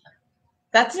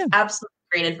 That's absolutely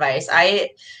great advice.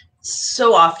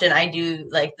 So often I do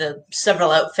like the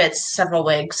several outfits, several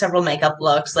wigs, several makeup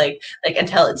looks, like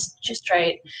until it's just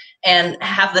right. And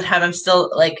half the time I'm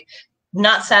still like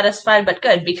not satisfied, but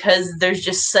good because there's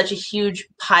just such a huge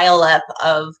pile up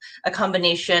of a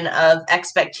combination of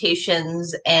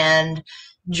expectations and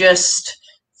just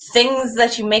things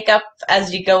that you make up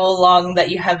as you go along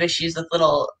that you have issues with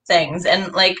little things.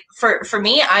 And like for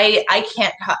me, I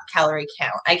can't calorie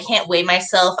count. I can't weigh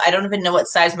myself. I don't even know what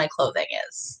size my clothing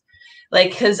is.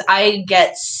 Like, because I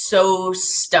get so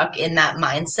stuck in that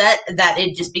mindset that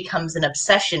it just becomes an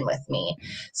obsession with me.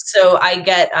 So I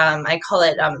call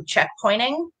it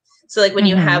checkpointing. So like when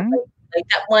you have like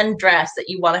that one dress that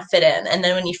you want to fit in, and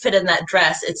then when you fit in that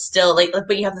dress, it's still like,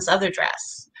 but you have this other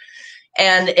dress,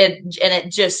 and it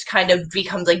just kind of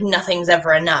becomes like nothing's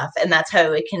ever enough, and that's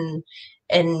how it can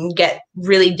and get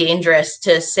really dangerous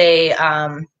to say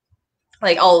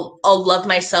like I'll love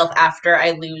myself after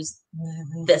I lose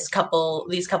these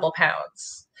couple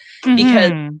pounds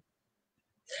because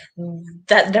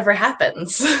that never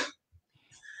happens.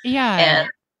 Yeah.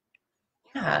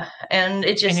 And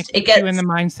it just it gets you in the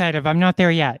mindset of I'm not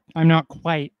there yet. I'm not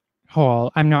quite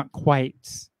whole. I'm not quite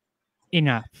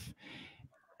enough.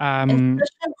 It's such an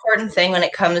important thing when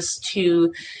it comes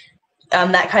to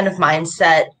that kind of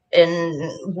mindset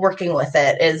in working with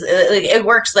it is it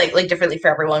works like differently for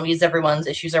everyone because everyone's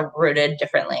issues are rooted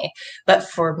differently. But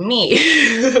for me,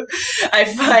 I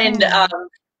find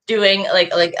doing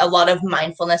like a lot of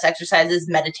mindfulness exercises,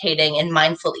 meditating, and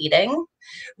mindful eating,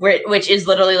 which is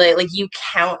literally like you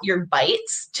count your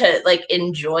bites to like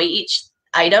enjoy each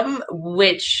item,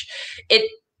 which it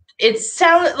it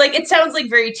sounds like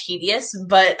very tedious,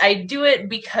 but I do it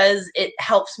because it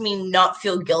helps me not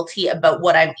feel guilty about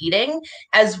what I'm eating,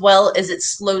 as well as it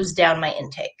slows down my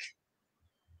intake.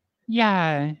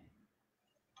 Yeah.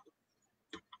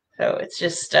 So it's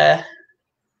just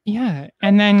Yeah.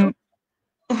 And then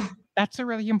that's a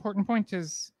really important point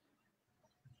is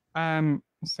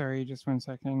sorry, just one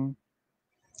second.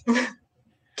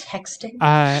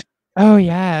 Texting. Oh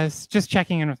yes, just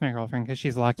checking in with my girlfriend because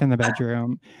she's locked in the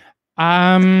bedroom.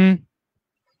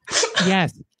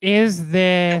 Yes, is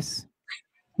this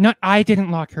no, I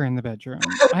didn't lock her in the bedroom.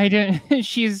 I didn't.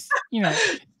 She's, her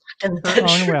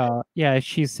own will. Yeah,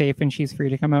 she's safe and she's free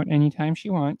to come out anytime she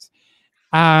wants.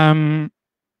 No,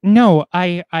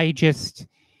 I just,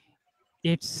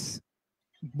 it's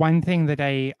one thing that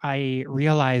I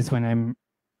realize when I'm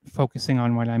focusing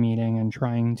on what I'm eating and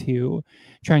trying to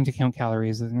count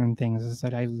calories and things is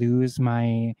that I lose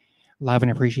my love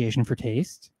and appreciation for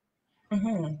taste.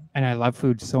 Mm-hmm. And I love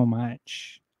food so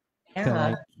much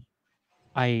that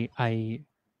like I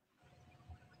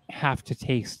have to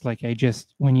taste. Like I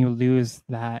just, when you lose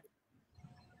that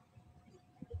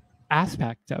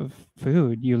aspect of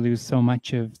food, you lose so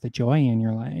much of the joy in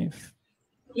your life.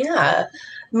 Yeah,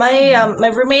 my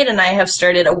roommate and I have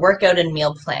started a workout and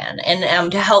meal plan,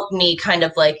 and to help me kind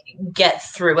of like get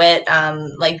through it.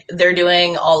 Like they're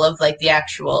doing all of like the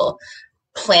actual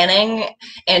planning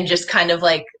and just kind of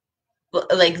like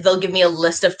they'll give me a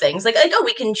list of things like oh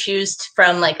we can choose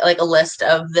from like a list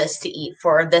of this to eat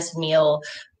for this meal,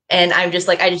 and I'm just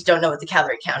like I just don't know what the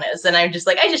calorie count is, and I'm just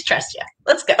like I just trust you,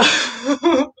 let's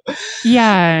go.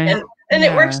 Yeah. And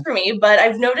it works for me, but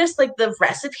I've noticed like the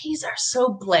recipes are so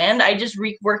bland. I just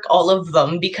rework all of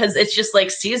them because it's just like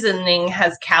seasoning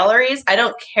has calories. I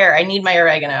don't care. I need my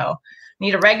oregano. I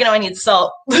need oregano. I need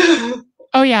salt.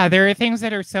 Oh yeah, there are things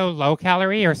that are so low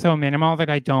calorie or so minimal that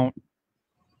I don't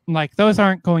like. Those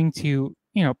aren't going to,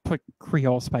 put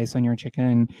Creole spice on your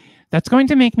chicken. That's going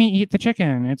to make me eat the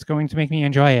chicken. It's going to make me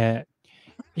enjoy it.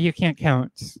 You can't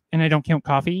count. And I don't count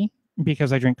coffee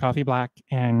because I drink coffee black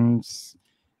and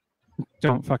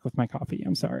don't fuck with my coffee.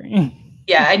 I'm sorry.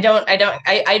 Yeah,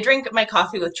 I drink my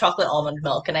coffee with chocolate almond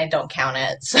milk and I don't count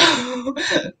it.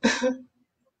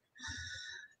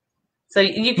 So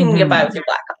you can get by with your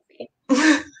black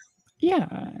coffee.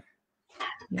 Yeah.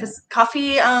 Because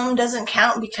coffee doesn't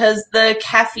count because the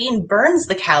caffeine burns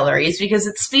the calories because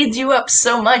it speeds you up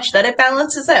so much that it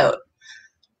balances out.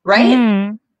 Right?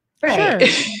 Mm-hmm. Right.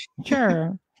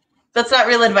 Sure. That's not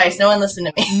real advice. No one listen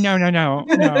to me. No.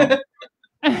 Yeah.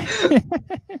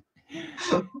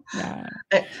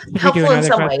 Helpful in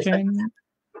some ways.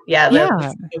 Yeah,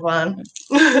 let's move on.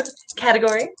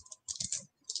 Category.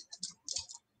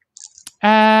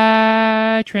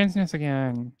 Transness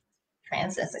again.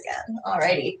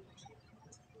 Alrighty.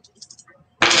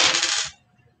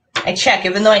 I check,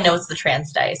 even though I know it's the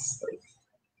trans dice.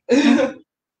 Oh,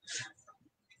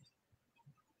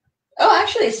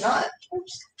 actually, it's not.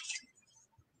 Oops.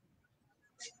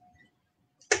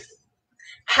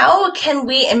 How can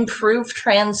we improve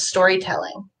trans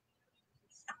storytelling?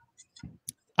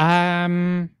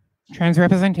 Trans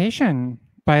representation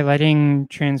by letting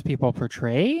trans people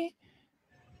portray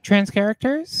trans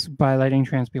characters, by letting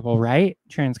trans people write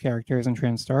trans characters and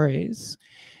trans stories,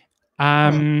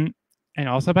 and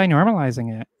also by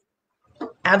normalizing it.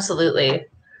 Absolutely.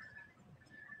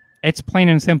 It's plain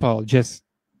and simple. Just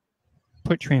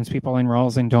put trans people in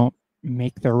roles and don't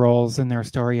make their roles and their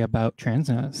story about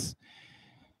transness.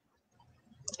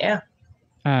 Yeah.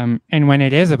 And when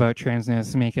it is about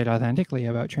transness, make it authentically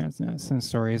about transness and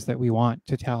stories that we want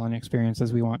to tell and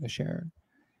experiences we want to share.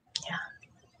 Yeah.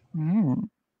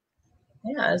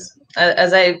 Yeah,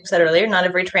 as I said earlier, not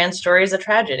every trans story is a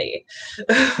tragedy.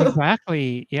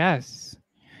 Exactly, yes.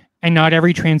 And not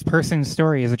every trans person's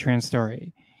story is a trans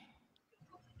story.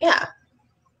 Yeah.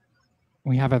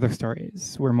 We have other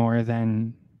stories. We're more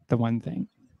than the one thing.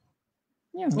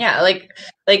 Yeah,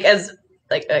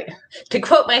 to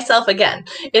quote myself again,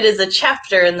 it is a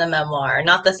chapter in the memoir,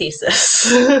 not the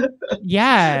thesis.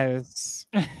 Yes.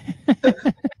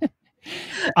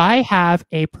 I have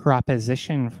a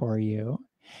proposition for you.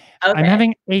 Okay. I'm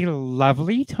having a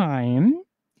lovely time,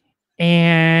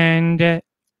 and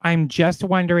I'm just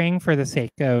wondering, for the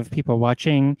sake of people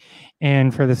watching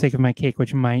and for the sake of my cake,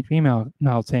 which might be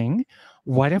melting,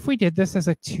 what if we did this as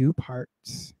a 2-part?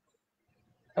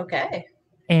 Okay.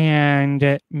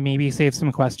 And maybe save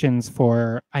some questions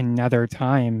for another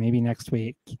time, maybe next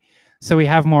week. So we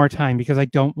have more time because I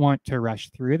don't want to rush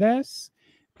through this,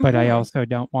 but I also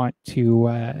don't want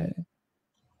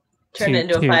Turn it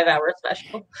into a to 5-hour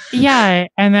special. yeah,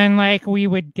 and then like we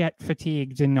would get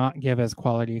fatigued and not give us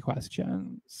quality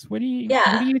questions. What do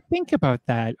Yeah, you think about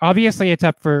that? Obviously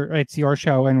it's your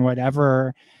show and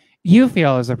whatever you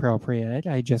feel is appropriate.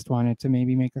 I just wanted to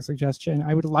maybe make a suggestion.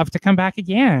 I would love to come back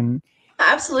again.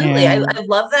 absolutely. And I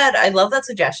love that. I love that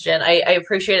suggestion. I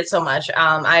appreciate it so much.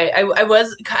 I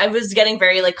was getting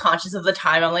very like conscious of the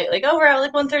time. I'm like oh, we're at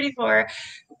like 1:34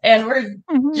 and we're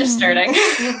just mhm. starting.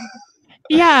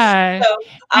 Yeah. So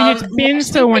And it's been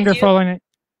next so week I do. wonderful and it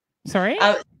sorry?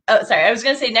 Oh, sorry. I was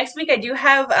gonna say next week I do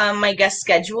have my guest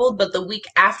scheduled, but the week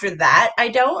after that I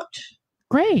don't.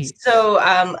 Great. So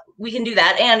we can do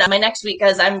that. And my next week,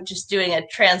 because I'm just doing a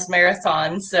trans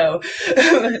marathon, so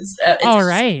All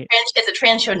right. it's a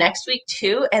trans show next week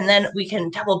too, and then we can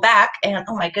double back. And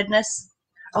oh my goodness,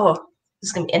 oh,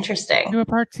 this is gonna be interesting. Do a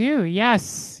part two.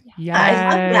 Yes. I love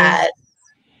Yes. that.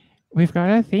 We've got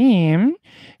a theme.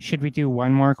 Should we do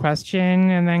one more question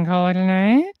and then call it a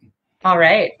night? All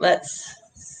right, let's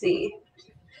see.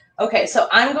 Okay, so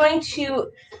I'm going to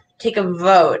take a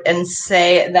vote and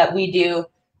say that we do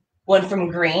one from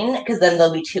green because then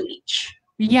there'll be two each.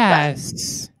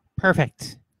 Yes.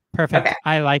 Perfect. Perfect. Okay.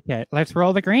 I like it. Let's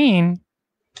roll the green.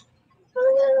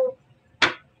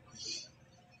 I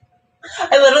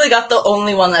literally got the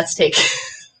only one that's taken.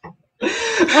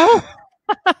 Oh.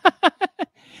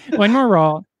 One more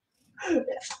roll.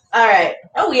 All right.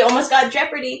 Oh, we almost got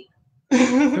Jeopardy.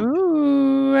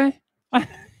 Ooh. All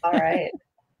right.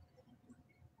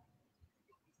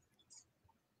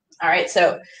 All right.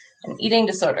 So, an eating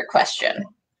disorder question.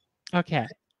 Okay.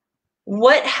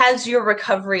 What has your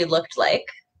recovery looked like?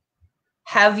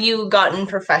 Have you gotten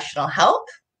professional help?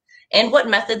 And what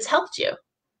methods helped you?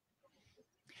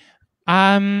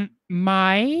 My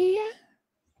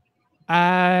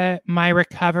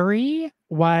recovery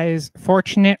was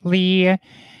fortunately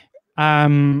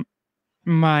my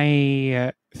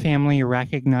family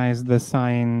recognized the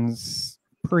signs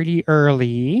pretty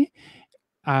early.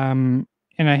 And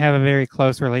I have a very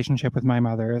close relationship with my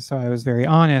mother, so I was very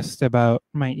honest about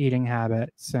my eating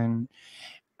habits, and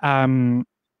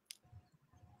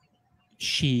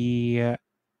she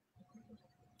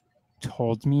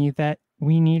told me that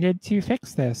we needed to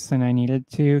fix this and I needed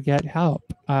to get help.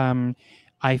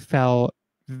 I felt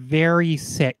very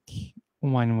sick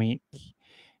one week.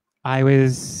 I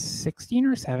was 16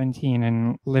 or 17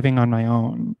 and living on my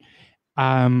own,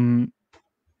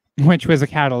 which was a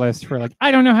catalyst for like,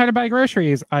 I don't know how to buy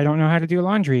groceries. I don't know how to do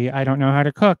laundry. I don't know how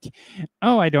to cook.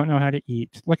 Oh, I don't know how to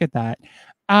eat. Look at that.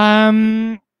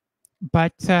 But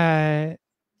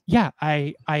yeah,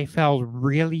 I felt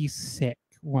really sick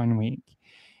one week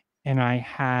and I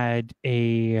had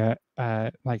a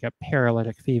like a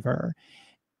paralytic fever,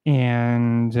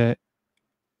 and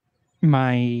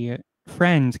my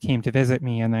friend came to visit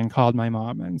me and then called my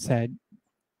mom and said,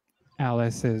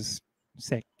 Alice is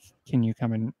sick. Can you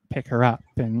come and pick her up?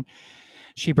 And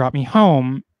she brought me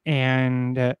home,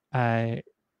 and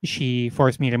she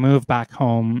forced me to move back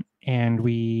home, and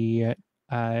we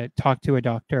talked to a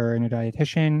doctor and a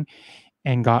dietitian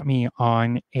and got me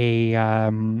on a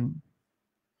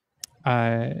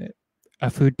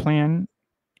food plan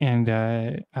and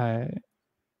a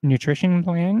nutrition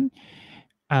plan.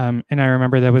 And I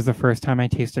remember that was the first time I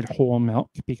tasted whole milk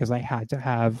because I had to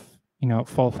have,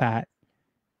 full fat,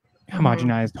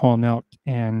 homogenized whole milk.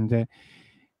 And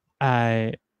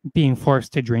being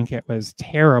forced to drink it was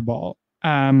terrible.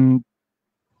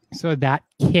 So that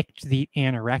kicked the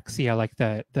anorexia, like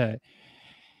the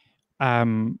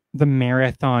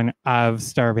marathon of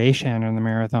starvation and the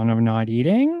marathon of not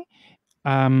eating.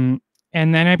 And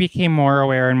then I became more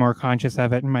aware and more conscious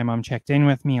of it, and my mom checked in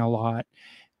with me a lot.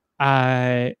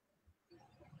 And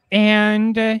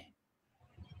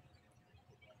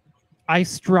I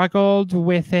struggled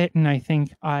with it, and I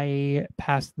think I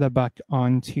passed the buck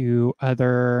on to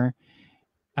other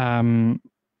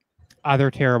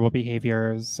terrible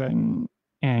behaviors, and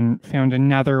found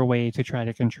another way to try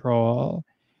to control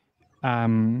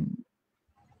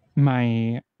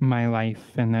my life.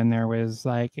 And then there was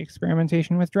like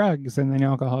experimentation with drugs, and then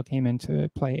alcohol came into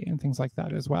play and things like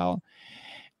that as well.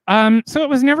 So it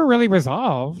was never really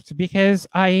resolved because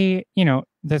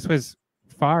this was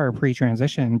far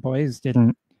pre-transition. Boys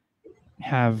didn't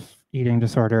have eating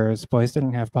disorders. Boys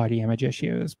didn't have body image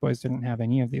issues. Boys didn't have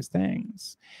any of these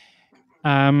things.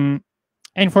 And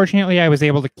fortunately, I was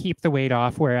able to keep the weight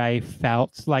off where I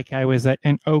felt like I was at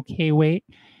an okay weight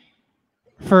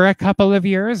for a couple of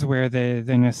years, where the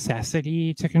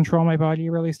necessity to control my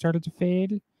body really started to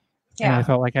fade. And I Yeah.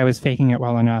 felt like I was faking it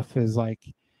well enough as like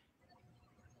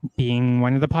being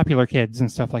one of the popular kids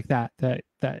and stuff like that. That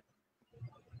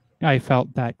I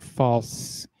felt that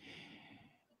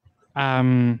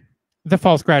um, the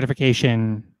false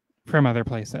gratification from other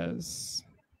places.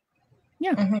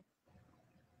 Yeah. Hmm.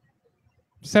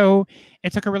 So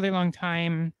it took a really long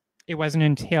time. It wasn't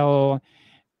until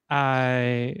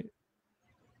uh,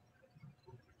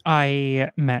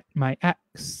 I met my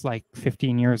ex like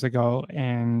 15 years ago,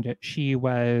 and she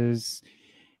was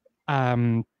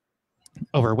um,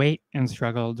 overweight and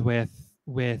struggled with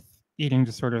eating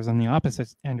disorders on the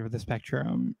opposite end of the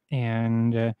spectrum.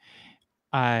 And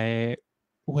I,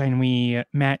 when we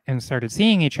met and started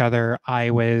seeing each other,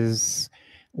 I was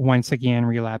once again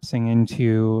relapsing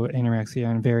into anorexia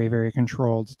and very, very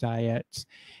controlled diet.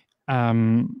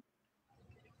 Um,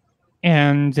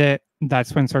 and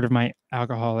that's when sort of my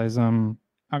alcoholism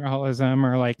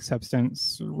or like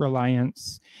substance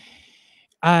reliance,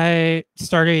 I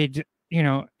started,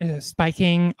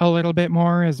 spiking a little bit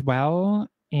more as well.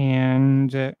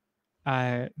 And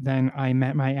then I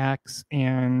met my ex,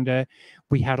 and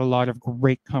we had a lot of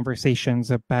great conversations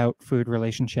about food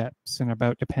relationships and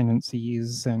about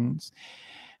dependencies and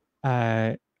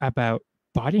about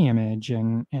body image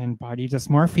and body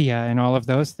dysmorphia and all of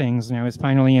those things. And I was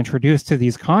finally introduced to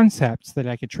these concepts that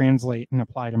I could translate and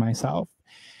apply to myself.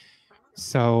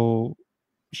 So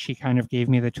she kind of gave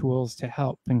me the tools to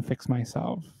help and fix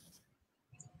myself.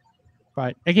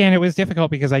 But again, it was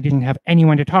difficult because I didn't have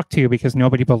anyone to talk to, because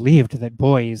nobody believed that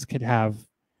boys could be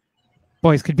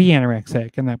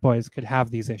anorexic and that boys could have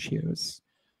these issues.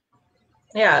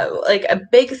 Yeah, like a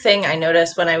big thing I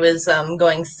noticed when I was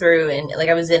going through, and like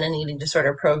I was in an eating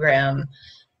disorder program,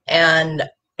 and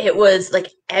it was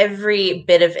like every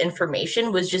bit of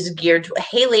information was just geared to,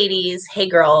 hey ladies, hey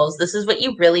girls, this is what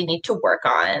you really need to work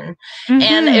on.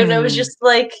 And it was Mm-hmm. just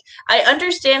like, I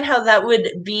understand how that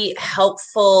would be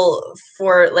helpful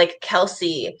for like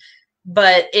Kelsey,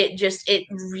 but it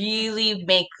really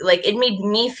it made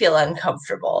me feel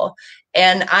uncomfortable.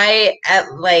 And I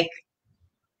at like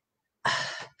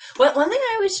one thing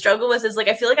I always struggle with is like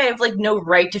I feel like I have like no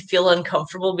right to feel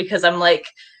uncomfortable because I'm like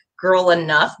girl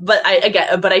enough, but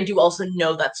I do also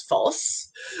know that's false.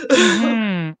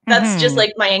 Mm-hmm. That's just Mm-hmm.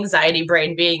 like my anxiety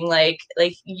brain being like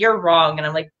you're wrong, and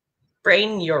I'm like,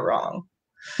 brain, you're wrong.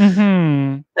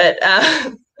 Mm-hmm. But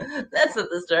that's not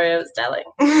the story I was telling.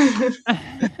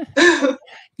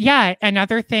 Yeah,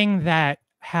 another thing that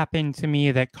happened to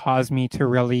me that caused me to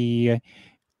really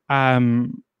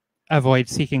um, avoid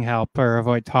seeking help or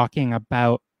avoid talking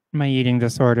about my eating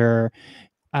disorder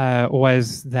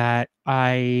was that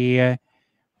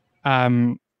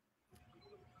um,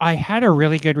 I had a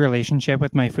really good relationship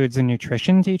with my foods and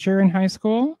nutrition teacher in high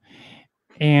school,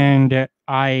 and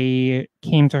I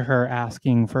came to her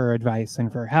asking for advice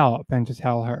and for help and to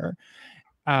tell her.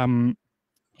 Um,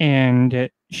 and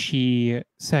she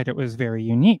said it was very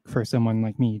unique for someone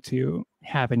like me to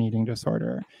have an eating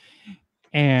disorder.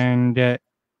 And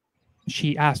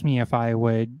she asked me if I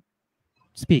would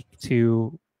speak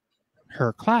to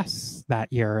her class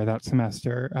that year or that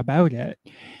semester about it.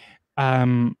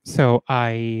 So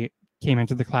I came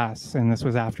into the class, and this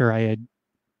was after I had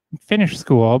finished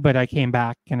school, but I came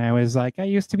back and I was like, I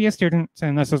used to be a student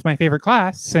and this was my favorite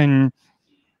class. And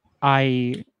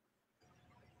I,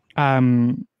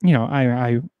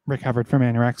 I recovered from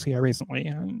anorexia recently.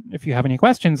 And if you have any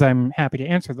questions, I'm happy to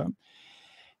answer them.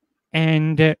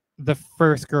 And the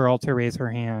first girl to raise her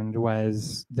hand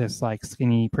was this like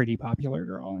skinny, pretty popular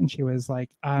girl. And she was like,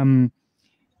 are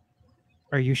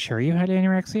you sure you had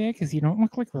anorexia? Because you don't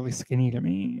look like really skinny to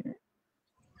me.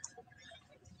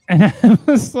 And I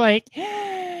was like,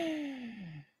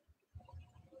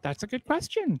 that's a good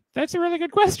question. That's a really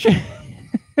good question.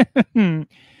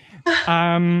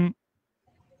 um,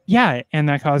 yeah, and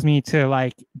that caused me to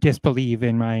like disbelieve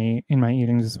in my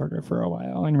eating disorder for a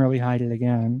while and really hide it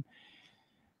again.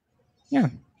 Yeah.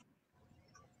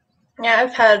 Yeah,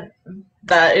 I've had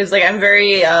that. Is like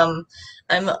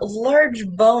I'm large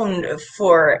boned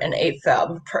for an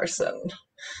AFAB person.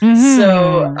 So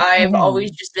Mm-hmm. I've Mm-hmm.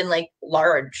 always just been like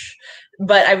large,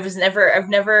 but I've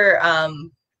never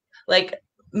like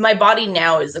my body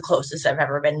now is the closest I've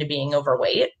ever been to being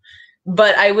overweight.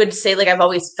 But I would say like I've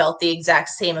always felt the exact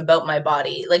same about my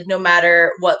body. Like no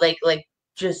matter what,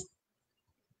 just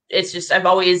it's just I've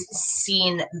always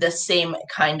seen the same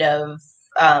kind of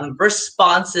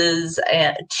responses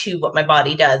to what my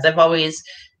body does. I've always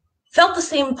felt the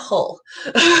same pull.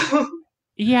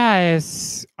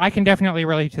 Yes, I can definitely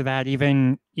relate to that,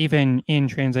 even in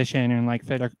transition and like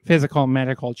physical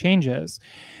medical changes.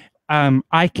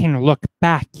 I can look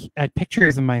back at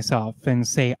pictures of myself and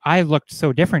say, I looked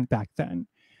so different back then,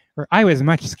 or I was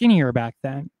much skinnier back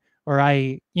then, or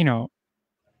I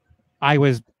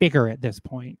was bigger at this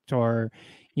point, or,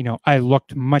 I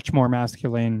looked much more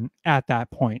masculine at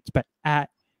that point. But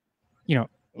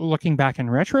looking back in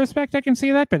retrospect, I can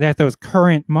see that. But at those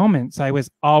current moments, I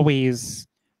always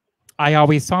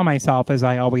saw myself as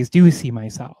I always do see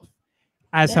myself,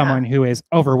 as someone who is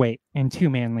overweight and too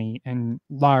manly and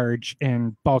large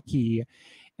and bulky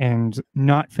and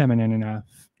not feminine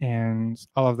enough and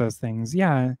all of those things.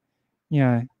 Yeah.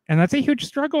 Yeah. And that's a huge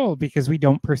struggle because we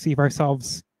don't perceive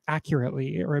ourselves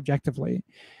accurately or objectively.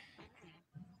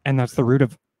 And that's the root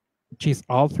of, geez,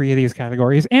 all three of these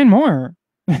categories and more.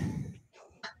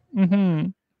 Mm-hmm.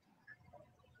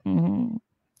 Mm-hmm.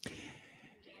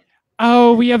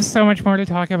 Oh, we have so much more to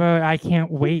talk about. I can't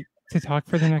wait to talk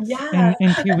for the next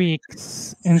in 2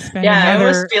 weeks and spend I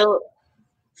almost feel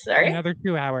another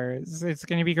 2 hours. It's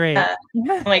going to be great. Oh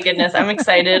my goodness, I'm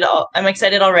excited. I'm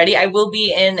excited already. I will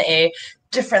be in a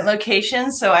different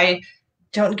location, so I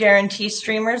don't guarantee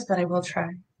streamers, but I will try.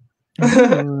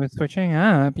 Ooh, switching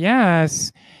up.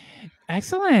 Yes.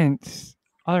 Excellent.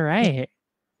 All right.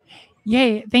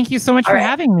 Yay. Thank you so much for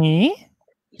having me.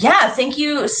 Yeah, thank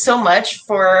you so much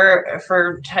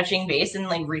for touching base and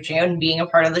like reaching out and being a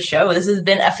part of the show. This has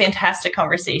been a fantastic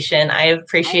conversation. I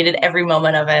appreciated every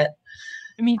moment of it.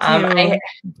 Me too.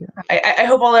 I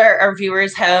hope all our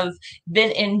viewers have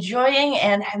been enjoying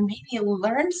and have maybe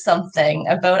learned something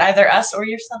about either us or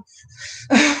yourself.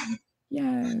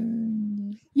 Yeah.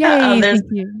 Yay, thank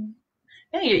you.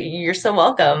 Yeah, you're so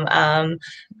welcome.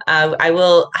 I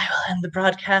will end the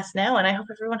broadcast now, and I hope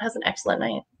everyone has an excellent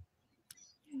night.